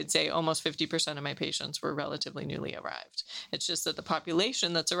 And I would say almost 50% of my patients were relatively newly arrived. It's just that the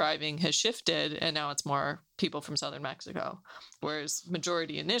population that's arriving has shifted, and now it's more people from southern Mexico, whereas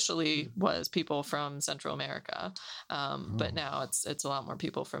majority initially was people from Central America. But now it's a lot more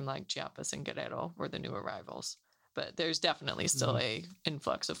people from like Chiapas and Guerrero were the new arrivals. But there's definitely still a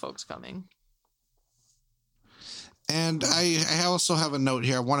influx of folks coming. And I also have a note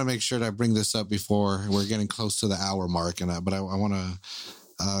here. I want to make sure that I bring this up before we're getting close to the hour mark. But I want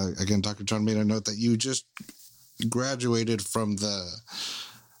to, again, Dr. John made a note that you just graduated from the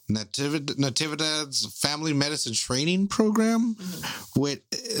Natividad's Family Medicine Training Program. Which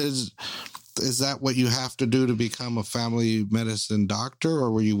is that what you have to do to become a family medicine doctor,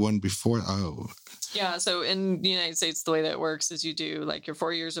 or were you one before? Oh. Yeah, so in the United States, the way that it works is you do like your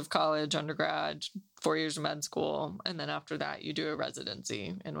 4 years of college, undergrad, 4 years of med school, and then after that, you do a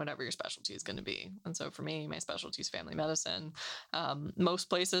residency in whatever your specialty is going to be. And so for me, my specialty is family medicine. Most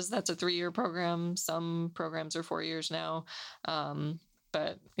places, that's a 3-year program. Some programs are 4 years now.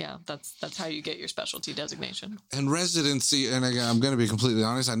 But yeah, that's how you get your specialty designation. And residency, and again, I'm going to be completely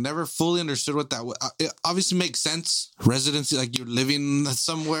honest, I never fully understood what that was. It obviously makes sense. Residency, like you're living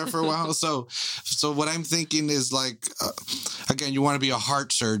somewhere for a while. So what I'm thinking is like, again, you want to be a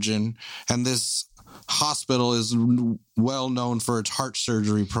heart surgeon, and this hospital is well known for its heart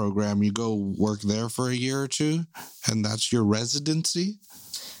surgery program. You go work there for a year or two, and that's your residency.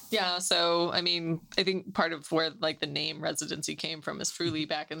 Yeah, so I mean, I think part of where like the name residency came from is truly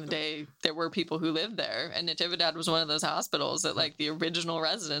back in the day, there were people who lived there, and Natividad was one of those hospitals that like the original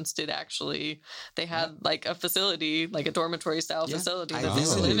residents did actually. They had like a facility, like a dormitory style facility that they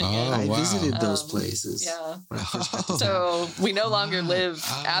were living in. I visited those places. Yeah, so we no longer live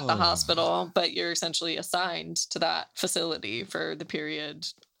at the hospital, but you're essentially assigned to that facility for the period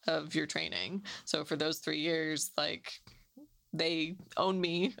of your training. So for those 3 years, like, they own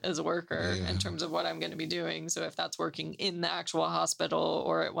me as a worker in terms of what I'm going to be doing. So if that's working in the actual hospital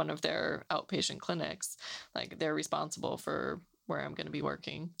or at one of their outpatient clinics, like they're responsible for where I'm going to be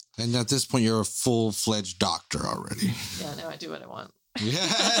working. And at this point, you're a full-fledged doctor already. Yeah, no, I do what I want. Yeah.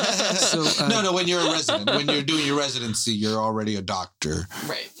 No, when you're a resident, when you're doing your residency, you're already a doctor.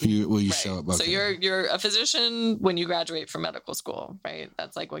 Right. You show up. Okay. So you're a physician when you graduate from medical school, right?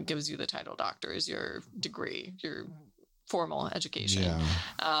 That's like what gives you the title doctor is your degree, your formal education.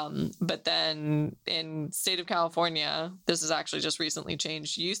 But then in state of California, this has actually just recently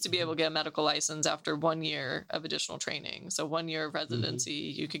changed. You used to be able to get a medical license after 1 year of additional training. So 1 year of residency,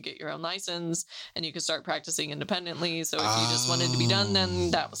 you could get your own license and you could start practicing independently. So if you just wanted to be done,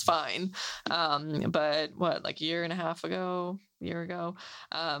 then that was fine. But like a year ago,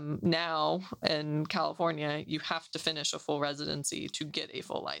 now in California, you have to finish a full residency to get a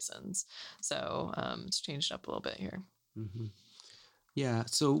full license. So it's changed up a little bit here. Mm-hmm. Yeah.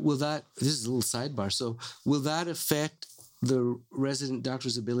 So this is a little sidebar. So will that affect the resident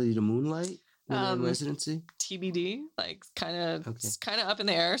doctor's ability to moonlight when they're in residency? TBD, like kind of up in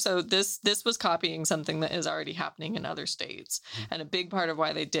the air. So this was copying something that is already happening in other states. And a big part of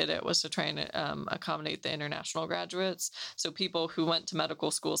why they did it was to try and accommodate the international graduates. So people who went to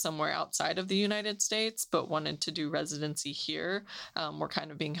medical school somewhere outside of the United States, but wanted to do residency here, were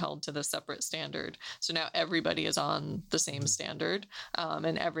kind of being held to the separate standard. So now everybody is on the same standard,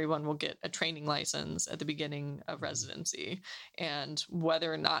 and everyone will get a training license at the beginning of residency. And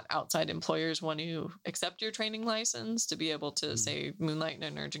whether or not outside employers want to accept your training license to be able to say moonlight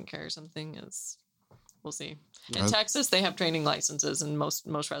in urgent care or something is, we'll see. In Texas, they have training licenses, and most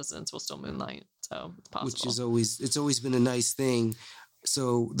residents will still moonlight, so it's possible. Which is always been a nice thing.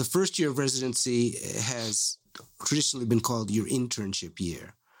 So the first year of residency has traditionally been called your internship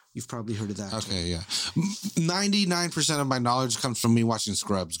year. You've probably heard of that. Okay, yeah. 99% of my knowledge comes from me watching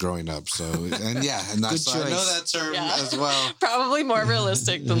Scrubs growing up. So, and that's, I know that term as well. Probably more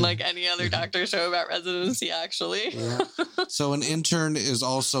realistic than like any other doctor show about residency, actually. Yeah. So an intern is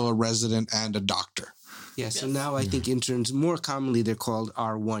also a resident and a doctor. Yeah, so now I think interns, more commonly, they're called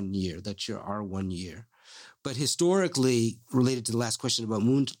R1 year. That's your R1 year. But historically, related to the last question about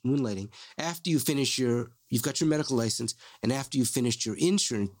moonlighting, after you finish you've got your medical license, and after you've finished your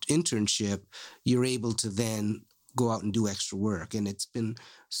internship, you're able to then go out and do extra work. And it's been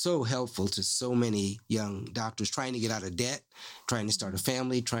so helpful to so many young doctors trying to get out of debt, trying to start a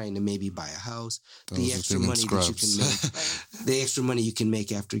family, trying to maybe buy a house. The extra money that you can make, the extra money you can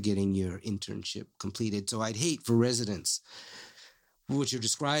make after getting your internship completed. So I'd hate for residents, what you're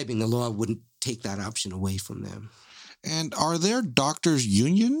describing, the law wouldn't take that option away from them. And are there doctors'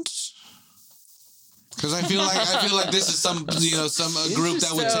 unions? Because I feel like this is some group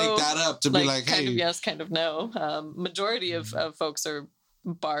that would take that up to be like, hey, kind of yes, kind of no. Majority of folks are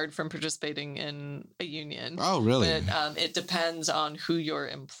barred from participating in a union. Oh, really? But it depends on who your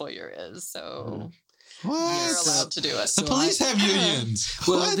employer is. So what? you're allowed to do it. The police have unions.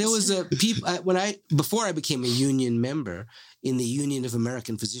 Well, there was before I became a union member in the Union of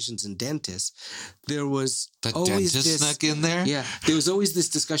American Physicians and Dentists, there was always dentist snuck in there. Yeah, there was always this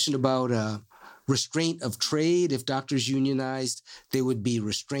discussion about restraint of trade. If doctors unionized, there would be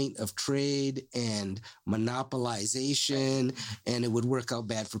restraint of trade and monopolization, and it would work out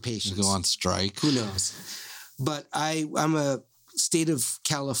bad for patients. Go on strike. Who knows? But I'm a state of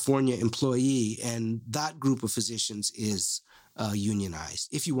California employee, and that group of physicians is unionized.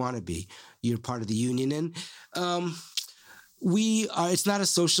 If you want to be, you're part of the union. And it's not a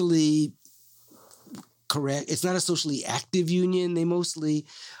socially correct, it's not a socially active union. They mostly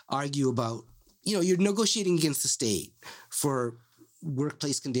argue about, you're negotiating against the state for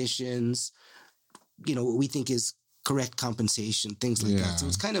workplace conditions, what we think is correct compensation, things like that. So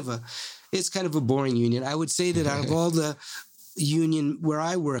it's kind of a boring union. I would say that out of all the union where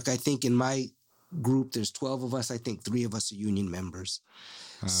I work, I think in my group, there's 12 of us. I think 3 of us are union members.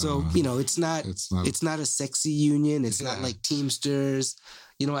 So, it's not a sexy union. It's not like Teamsters.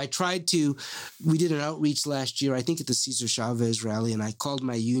 We did an outreach last year, I think at the Cesar Chavez rally, and I called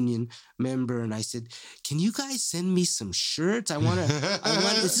my union member and I said, can you guys send me some shirts?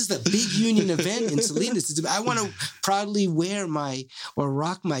 This is a big union event in Salinas. I want to proudly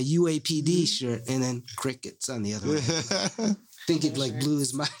rock my UAPD shirt. And then crickets on the other end. I think it blew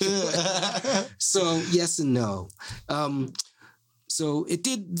his mind. So yes and no. So it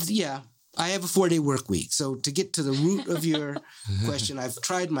did, I have a 4-day work week. So to get to the root of your question, I've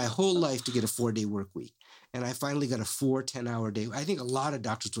tried my whole life to get a 4-day work week. And I finally got a 4 10-hour day. I think a lot of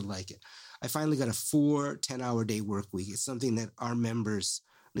doctors would like it. I finally got a 4 10-hour day work week. It's something that our members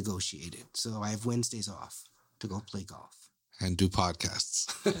negotiated. So I have Wednesdays off to go play golf. And do podcasts.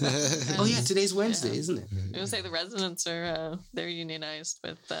 Oh, yeah, today's Wednesday, isn't it? I was going to say the residents are, they're unionized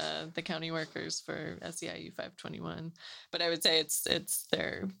with the county workers for SEIU 521. But I would say it's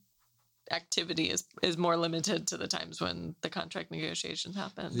their activity is more limited to the times when the contract negotiations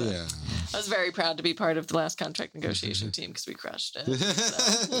happen. But I was very proud to be part of the last contract negotiation team because we crushed it. So.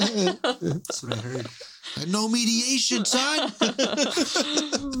 That's what I heard. No mediation, son.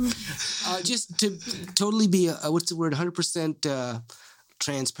 Just to totally be, 100%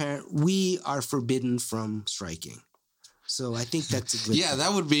 transparent, we are forbidden from striking. So I think that's a good thing.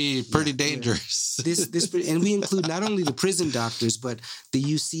 That would be pretty dangerous. And we include not only the prison doctors, but the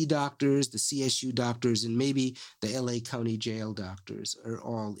UC doctors, the CSU doctors, and maybe the LA County Jail doctors are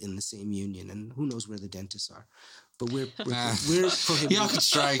all in the same union. And who knows where the dentists are. But we're prohibited. Y'all can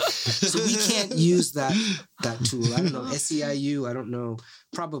strike. So we can't use that tool. I don't know. SEIU, I don't know.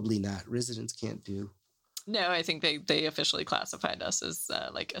 Probably not. Residents can't do. No, I think they officially classified us as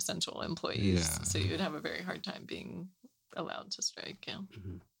essential employees. Yeah. So you would have a very hard time being allowed to strike. Yeah.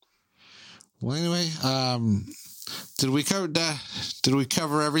 Mm-hmm. Well, anyway, did we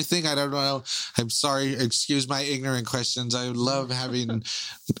cover everything? I don't know. I'm sorry. Excuse my ignorant questions. I love having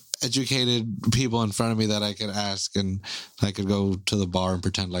educated people in front of me that I could ask, and I could go to the bar and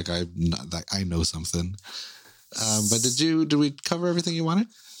pretend like I know something. But did we cover everything you wanted?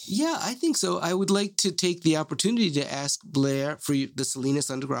 Yeah, I think so. I would like to take the opportunity to ask Blair for the Salinas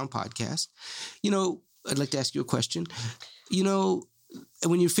Underground podcast. I'd like to ask you a question.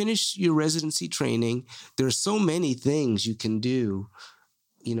 When you finish your residency training, there are so many things you can do.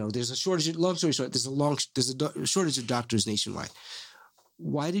 There's a shortage. Long story short, there's a shortage of doctors nationwide.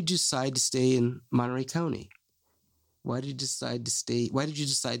 Why did you decide to stay in Monterey County? Why did you decide to stay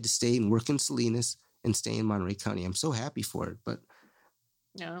and work in Salinas and stay in Monterey County? I'm so happy for it, but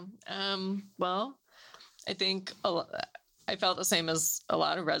yeah. Well, I think I felt the same as a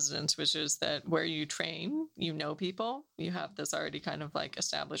lot of residents, which is that where you train, you know people, you have this already kind of like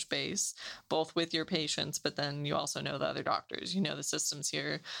established base, both with your patients, but then you also know the other doctors, you know the systems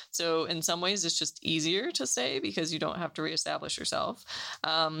here. So in some ways, it's just easier to stay because you don't have to reestablish yourself.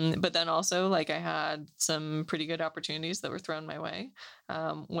 But then also, like, I had some pretty good opportunities that were thrown my way.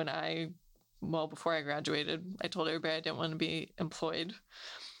 Before I graduated, I told everybody I didn't want to be employed.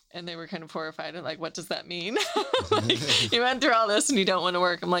 And they were kind of horrified and like, what does that mean? Like, you went through all this and you don't want to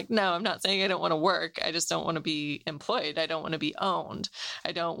work. I'm like, no, I'm not saying I don't want to work. I just don't want to be employed. I don't want to be owned.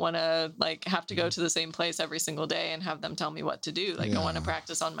 I don't want to like have to go to the same place every single day and have them tell me what to do. Like, I want to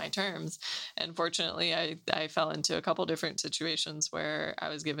practice on my terms. And fortunately, I fell into a couple different situations where I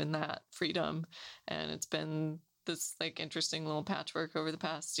was given that freedom. And it's been this like interesting little patchwork over the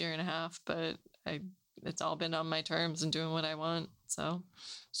past year and a half, but it's all been on my terms and doing what I want. So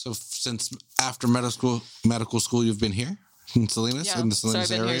since after medical school, you've been here in Salinas, in the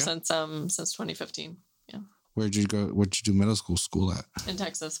Salinas I've been area? here since 2015. Yeah. Where'd you go? Where'd you do medical school at? In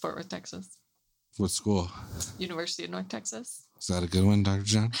Texas, Fort Worth, Texas. What school? University of North Texas. Is that a good one, Dr.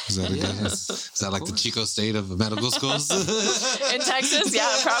 John? Is that a good one? Is that like the Chico State of medical schools? In Texas?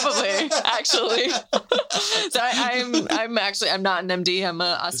 Yeah, probably, actually. So I'm not an MD. I'm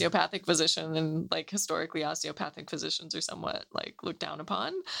an osteopathic physician, and like historically osteopathic physicians are somewhat like looked down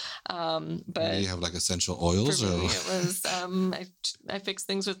upon. But you have like essential oils? For me, it was, I fix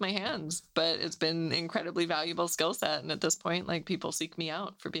things with my hands, but it's been incredibly valuable skill set. And at this point, like people seek me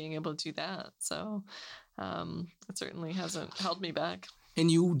out for being able to do that. So it certainly hasn't held me back.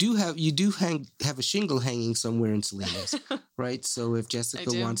 And you do have a shingle hanging somewhere in Salinas, right? So if Jessica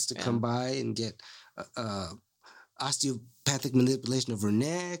wants to come by and get osteopathic manipulation of her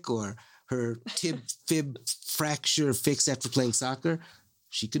neck or her fib fracture fixed after playing soccer,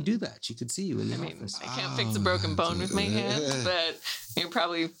 she could do that. She could see you in the office. I can't fix a broken bone with my hand, but you can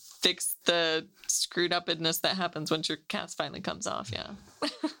probably fix the screwed upness that happens once your cast finally comes off. Yeah.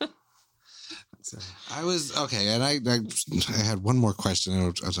 I was okay, and I had one more question.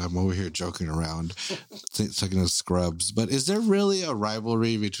 I'm over here joking around, taking a scrubs. But is there really a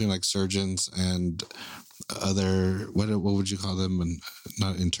rivalry between like surgeons and other what would you call them? And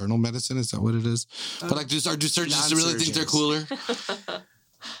not internal medicine? Is that what it is? But like, do surgeons really think they're cooler?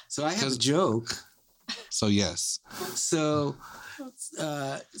 So I have a joke. So yes. So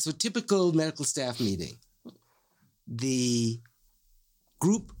typical medical staff meeting.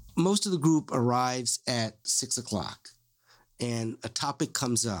 Most of the group arrives at 6:00 and a topic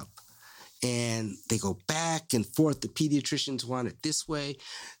comes up and they go back and forth. The pediatricians want it this way.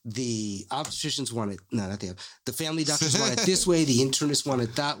 The obstetricians want it. No, not the family doctors want it this way. The internists want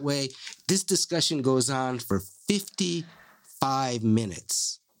it that way. This discussion goes on for 55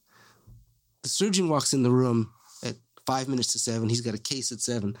 minutes. The surgeon walks in the room at 5 minutes to 7. He's got a case at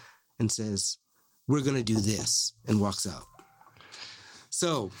 7 and says, "We're going to do this," and walks out.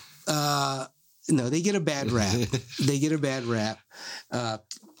 So, they get a bad rap.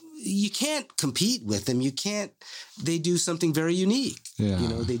 You can't compete with them. They do something very unique. Yeah.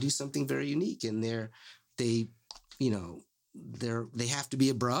 They do something very unique, and they have to be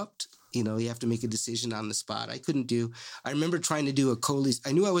abrupt. You have to make a decision on the spot. I remember trying to do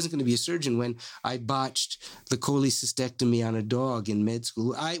I knew I wasn't going to be a surgeon when I botched the cholecystectomy on a dog in med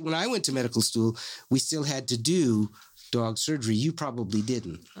school. When I went to medical school, we still had to do dog surgery. You probably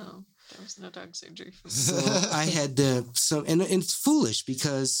didn't. Oh, there was no dog surgery. So I had and it's foolish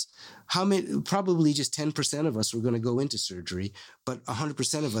because probably just 10% of us were going to go into surgery, but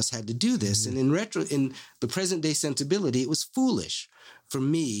 100% of us had to do this. Mm-hmm. And in the present day sensibility, it was foolish for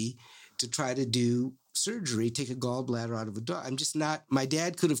me to try to do surgery, take a gallbladder out of a dog. I'm just not, my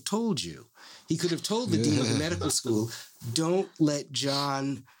dad could have told you. He could have told the dean of the medical school, don't let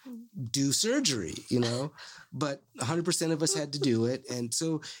John do surgery, but 100% of us had to do it. And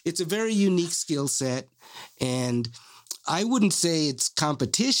so it's a very unique skill set. And I wouldn't say it's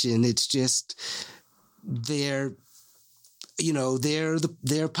competition. It's just they're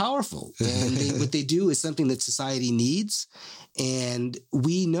powerful, and what they do is something that society needs. And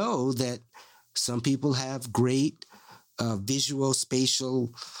we know that some people have great visual,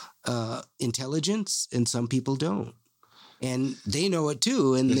 spatial intelligence, and some people don't. And they know it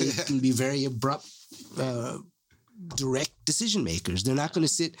too, and they can be very abrupt, direct decision makers. They're not going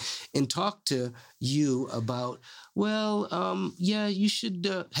to sit and talk to you about, you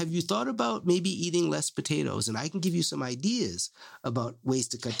should, have you thought about maybe eating less potatoes? And I can give you some ideas about ways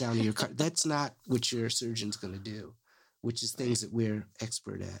to cut down your That's not what your surgeon's going to do. which is things that we're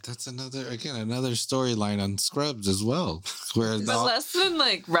expert at. That's another storyline on Scrubs as well. Where but less than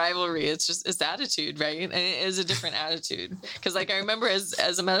like rivalry, it's attitude, right? And it is a different attitude. Because like I remember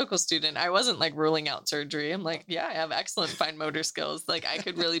as a medical student, I wasn't like ruling out surgery. I'm like, yeah, I have excellent fine motor skills. Like I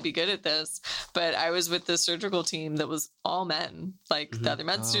could really be good at this. But I was with the surgical team that was all men. Like the other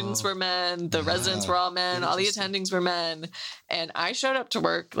med students were men, the residents were all men, all the attendings were men. And I showed up to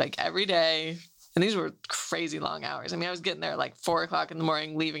work like every day. And these were crazy long hours. I mean, I was getting there at like 4 o'clock in the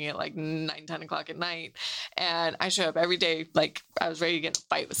morning, leaving at like 9, 10 o'clock at night. And I showed up every day like I was ready to get in a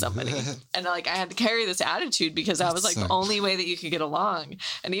fight with somebody. And like I had to carry this attitude because I was like the only way that you could get along.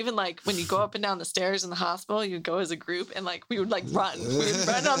 And even like when you go up and down the stairs in the hospital, you'd go as a group and like we would like run. We would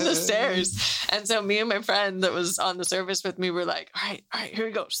run up the stairs. And so me and my friend that was on the service with me were like, all right, here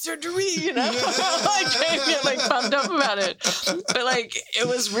we go. Surgery, you know? Like I get like pumped up about it. But like it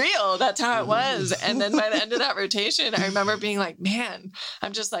was real. That's how it was. And then by the end of that rotation, I remember being like, man,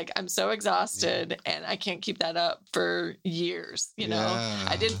 I'm so exhausted and I can't keep that up for years. You know,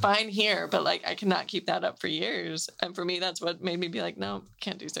 I did fine here, but like, I cannot keep that up for years. And for me, that's what made me be like, no,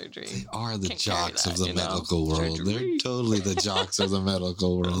 can't do surgery. They are the jocks of the medical world. Surgery. They're totally the jocks of the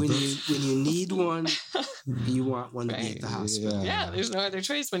medical world. When you need one, you want one to be at the hospital. Yeah, there's no other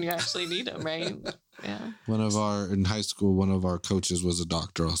choice when you actually need them, right? Yeah. In high school, one of our coaches was a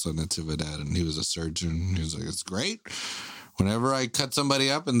doctor also in Natividad, and he was a surgeon. He was like, it's great. Whenever I cut somebody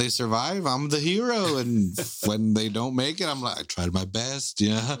up and they survive, I'm the hero. And when they don't make it, I'm like, I tried my best. You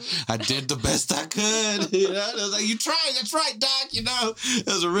know, I did the best I could. You know, I was like, you tried. That's right, doc. You know, it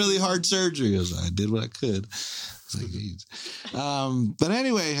was a really hard surgery. I was like, I did what I could. I was like, geez. But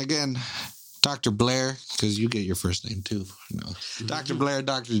anyway, again, Dr. Blair, because you get your first name too. No. Dr. Blair,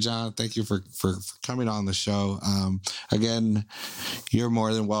 Dr. John, thank you for coming on the show. Again, you're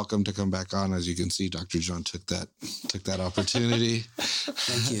more than welcome to come back on. As you can see, Dr. John took that opportunity.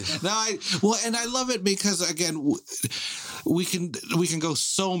 Thank you. And I love it because again, we can go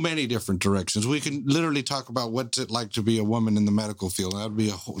so many different directions. We can literally talk about what's it like to be a woman in the medical field. That would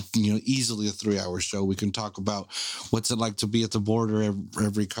be easily a 3-hour show. We can talk about what's it like to be at the border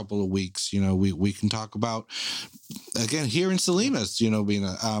every couple of weeks. You know, we can talk about again here in Salinas. You know, being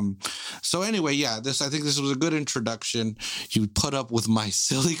so anyway, yeah. I think this was a good introduction. You put up with my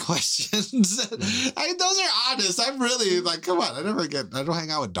silly questions. Those are honest. I'm really like, come on. I don't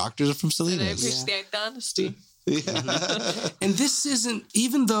hang out with doctors from Salinas. And I appreciate the honesty. Yeah. And this isn't,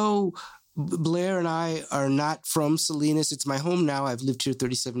 even though Blair and I are not from Salinas, it's my home now. I've lived here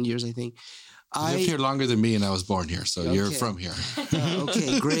 37 years, I think. You lived here longer than me, and I was born here, so okay. You're from here.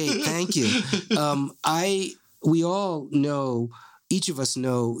 Okay, great. Thank you. We all know, each of us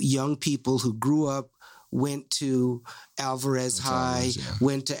know young people who grew up, went to Alvarez High,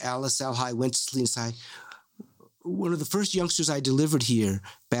 went to Alisal High, went to Salinas High. One of the first youngsters I delivered here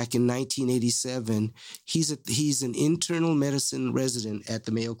back in 1987, he's an internal medicine resident at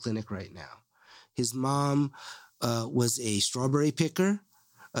the Mayo Clinic right now. His mom was a strawberry picker,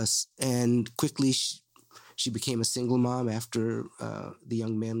 and quickly she became a single mom after the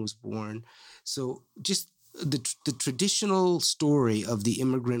young man was born. So just the traditional story of the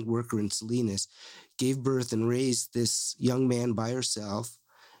immigrant worker in Salinas gave birth and raised this young man by herself.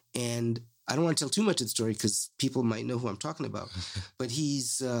 And I don't want to tell too much of the story because people might know who I'm talking about, but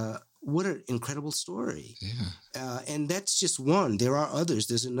he's, what an incredible story. Yeah. And that's just one. There are others.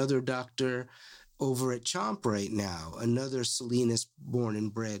 There's another doctor over at Chomp right now, another Salinas born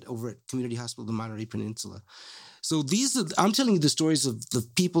and bred over at Community Hospital of the Monterey Peninsula. So I'm telling you the stories of the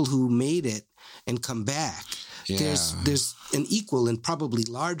people who made it and come back. Yeah. There's an equal and probably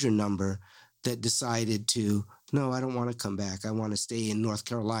larger number that decided to, no, I don't want to come back. I want to stay in North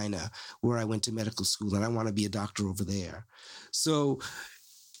Carolina where I went to medical school and I want to be a doctor over there. So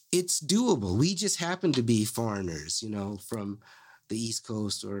it's doable. We just happen to be foreigners, from the East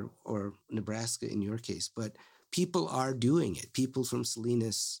Coast or Nebraska in your case. But people are doing it. People from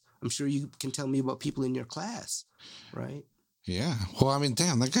Salinas. I'm sure you can tell me about people in your class, right? Yeah. Well, I mean,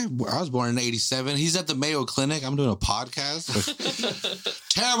 damn, that guy, I was born in 87. He's at the Mayo Clinic. I'm doing a podcast.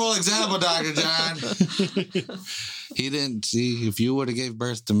 Terrible example, Dr. John. He didn't see, if you would have gave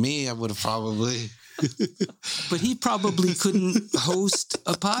birth to me, I would have probably. But he probably couldn't host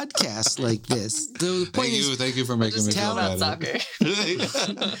a podcast like this. The point thank you for making me feel better. Soccer.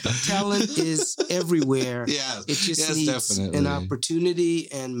 Talent is everywhere. Yeah, it just needs definitely an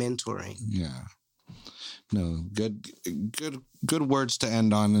opportunity and mentoring. Yeah. No, good words to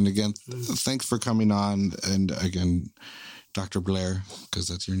end on. And again, thanks for coming on. And again, Dr. Blair, because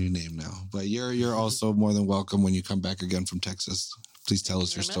that's your new name now. But you're also more than welcome when you come back again from Texas Please tell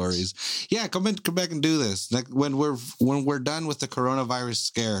us your very much. stories. Yeah, come back and do this. When we're done with the coronavirus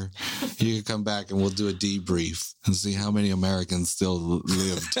scare, you can come back and we'll do a debrief and see how many Americans still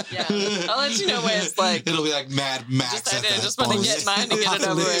lived. Yeah, I'll let you know what it's like. It'll be like Mad Max. I just want to get mine and get it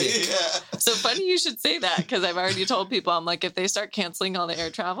over with. Yeah. So funny you should say that, because I've already told people, I'm like, if they start canceling all the air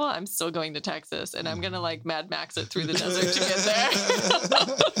travel, I'm still going to Texas, and I'm gonna like Mad Max it through the desert to get there.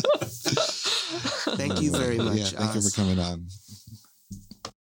 Thank you very much. Yeah, thank you for coming on.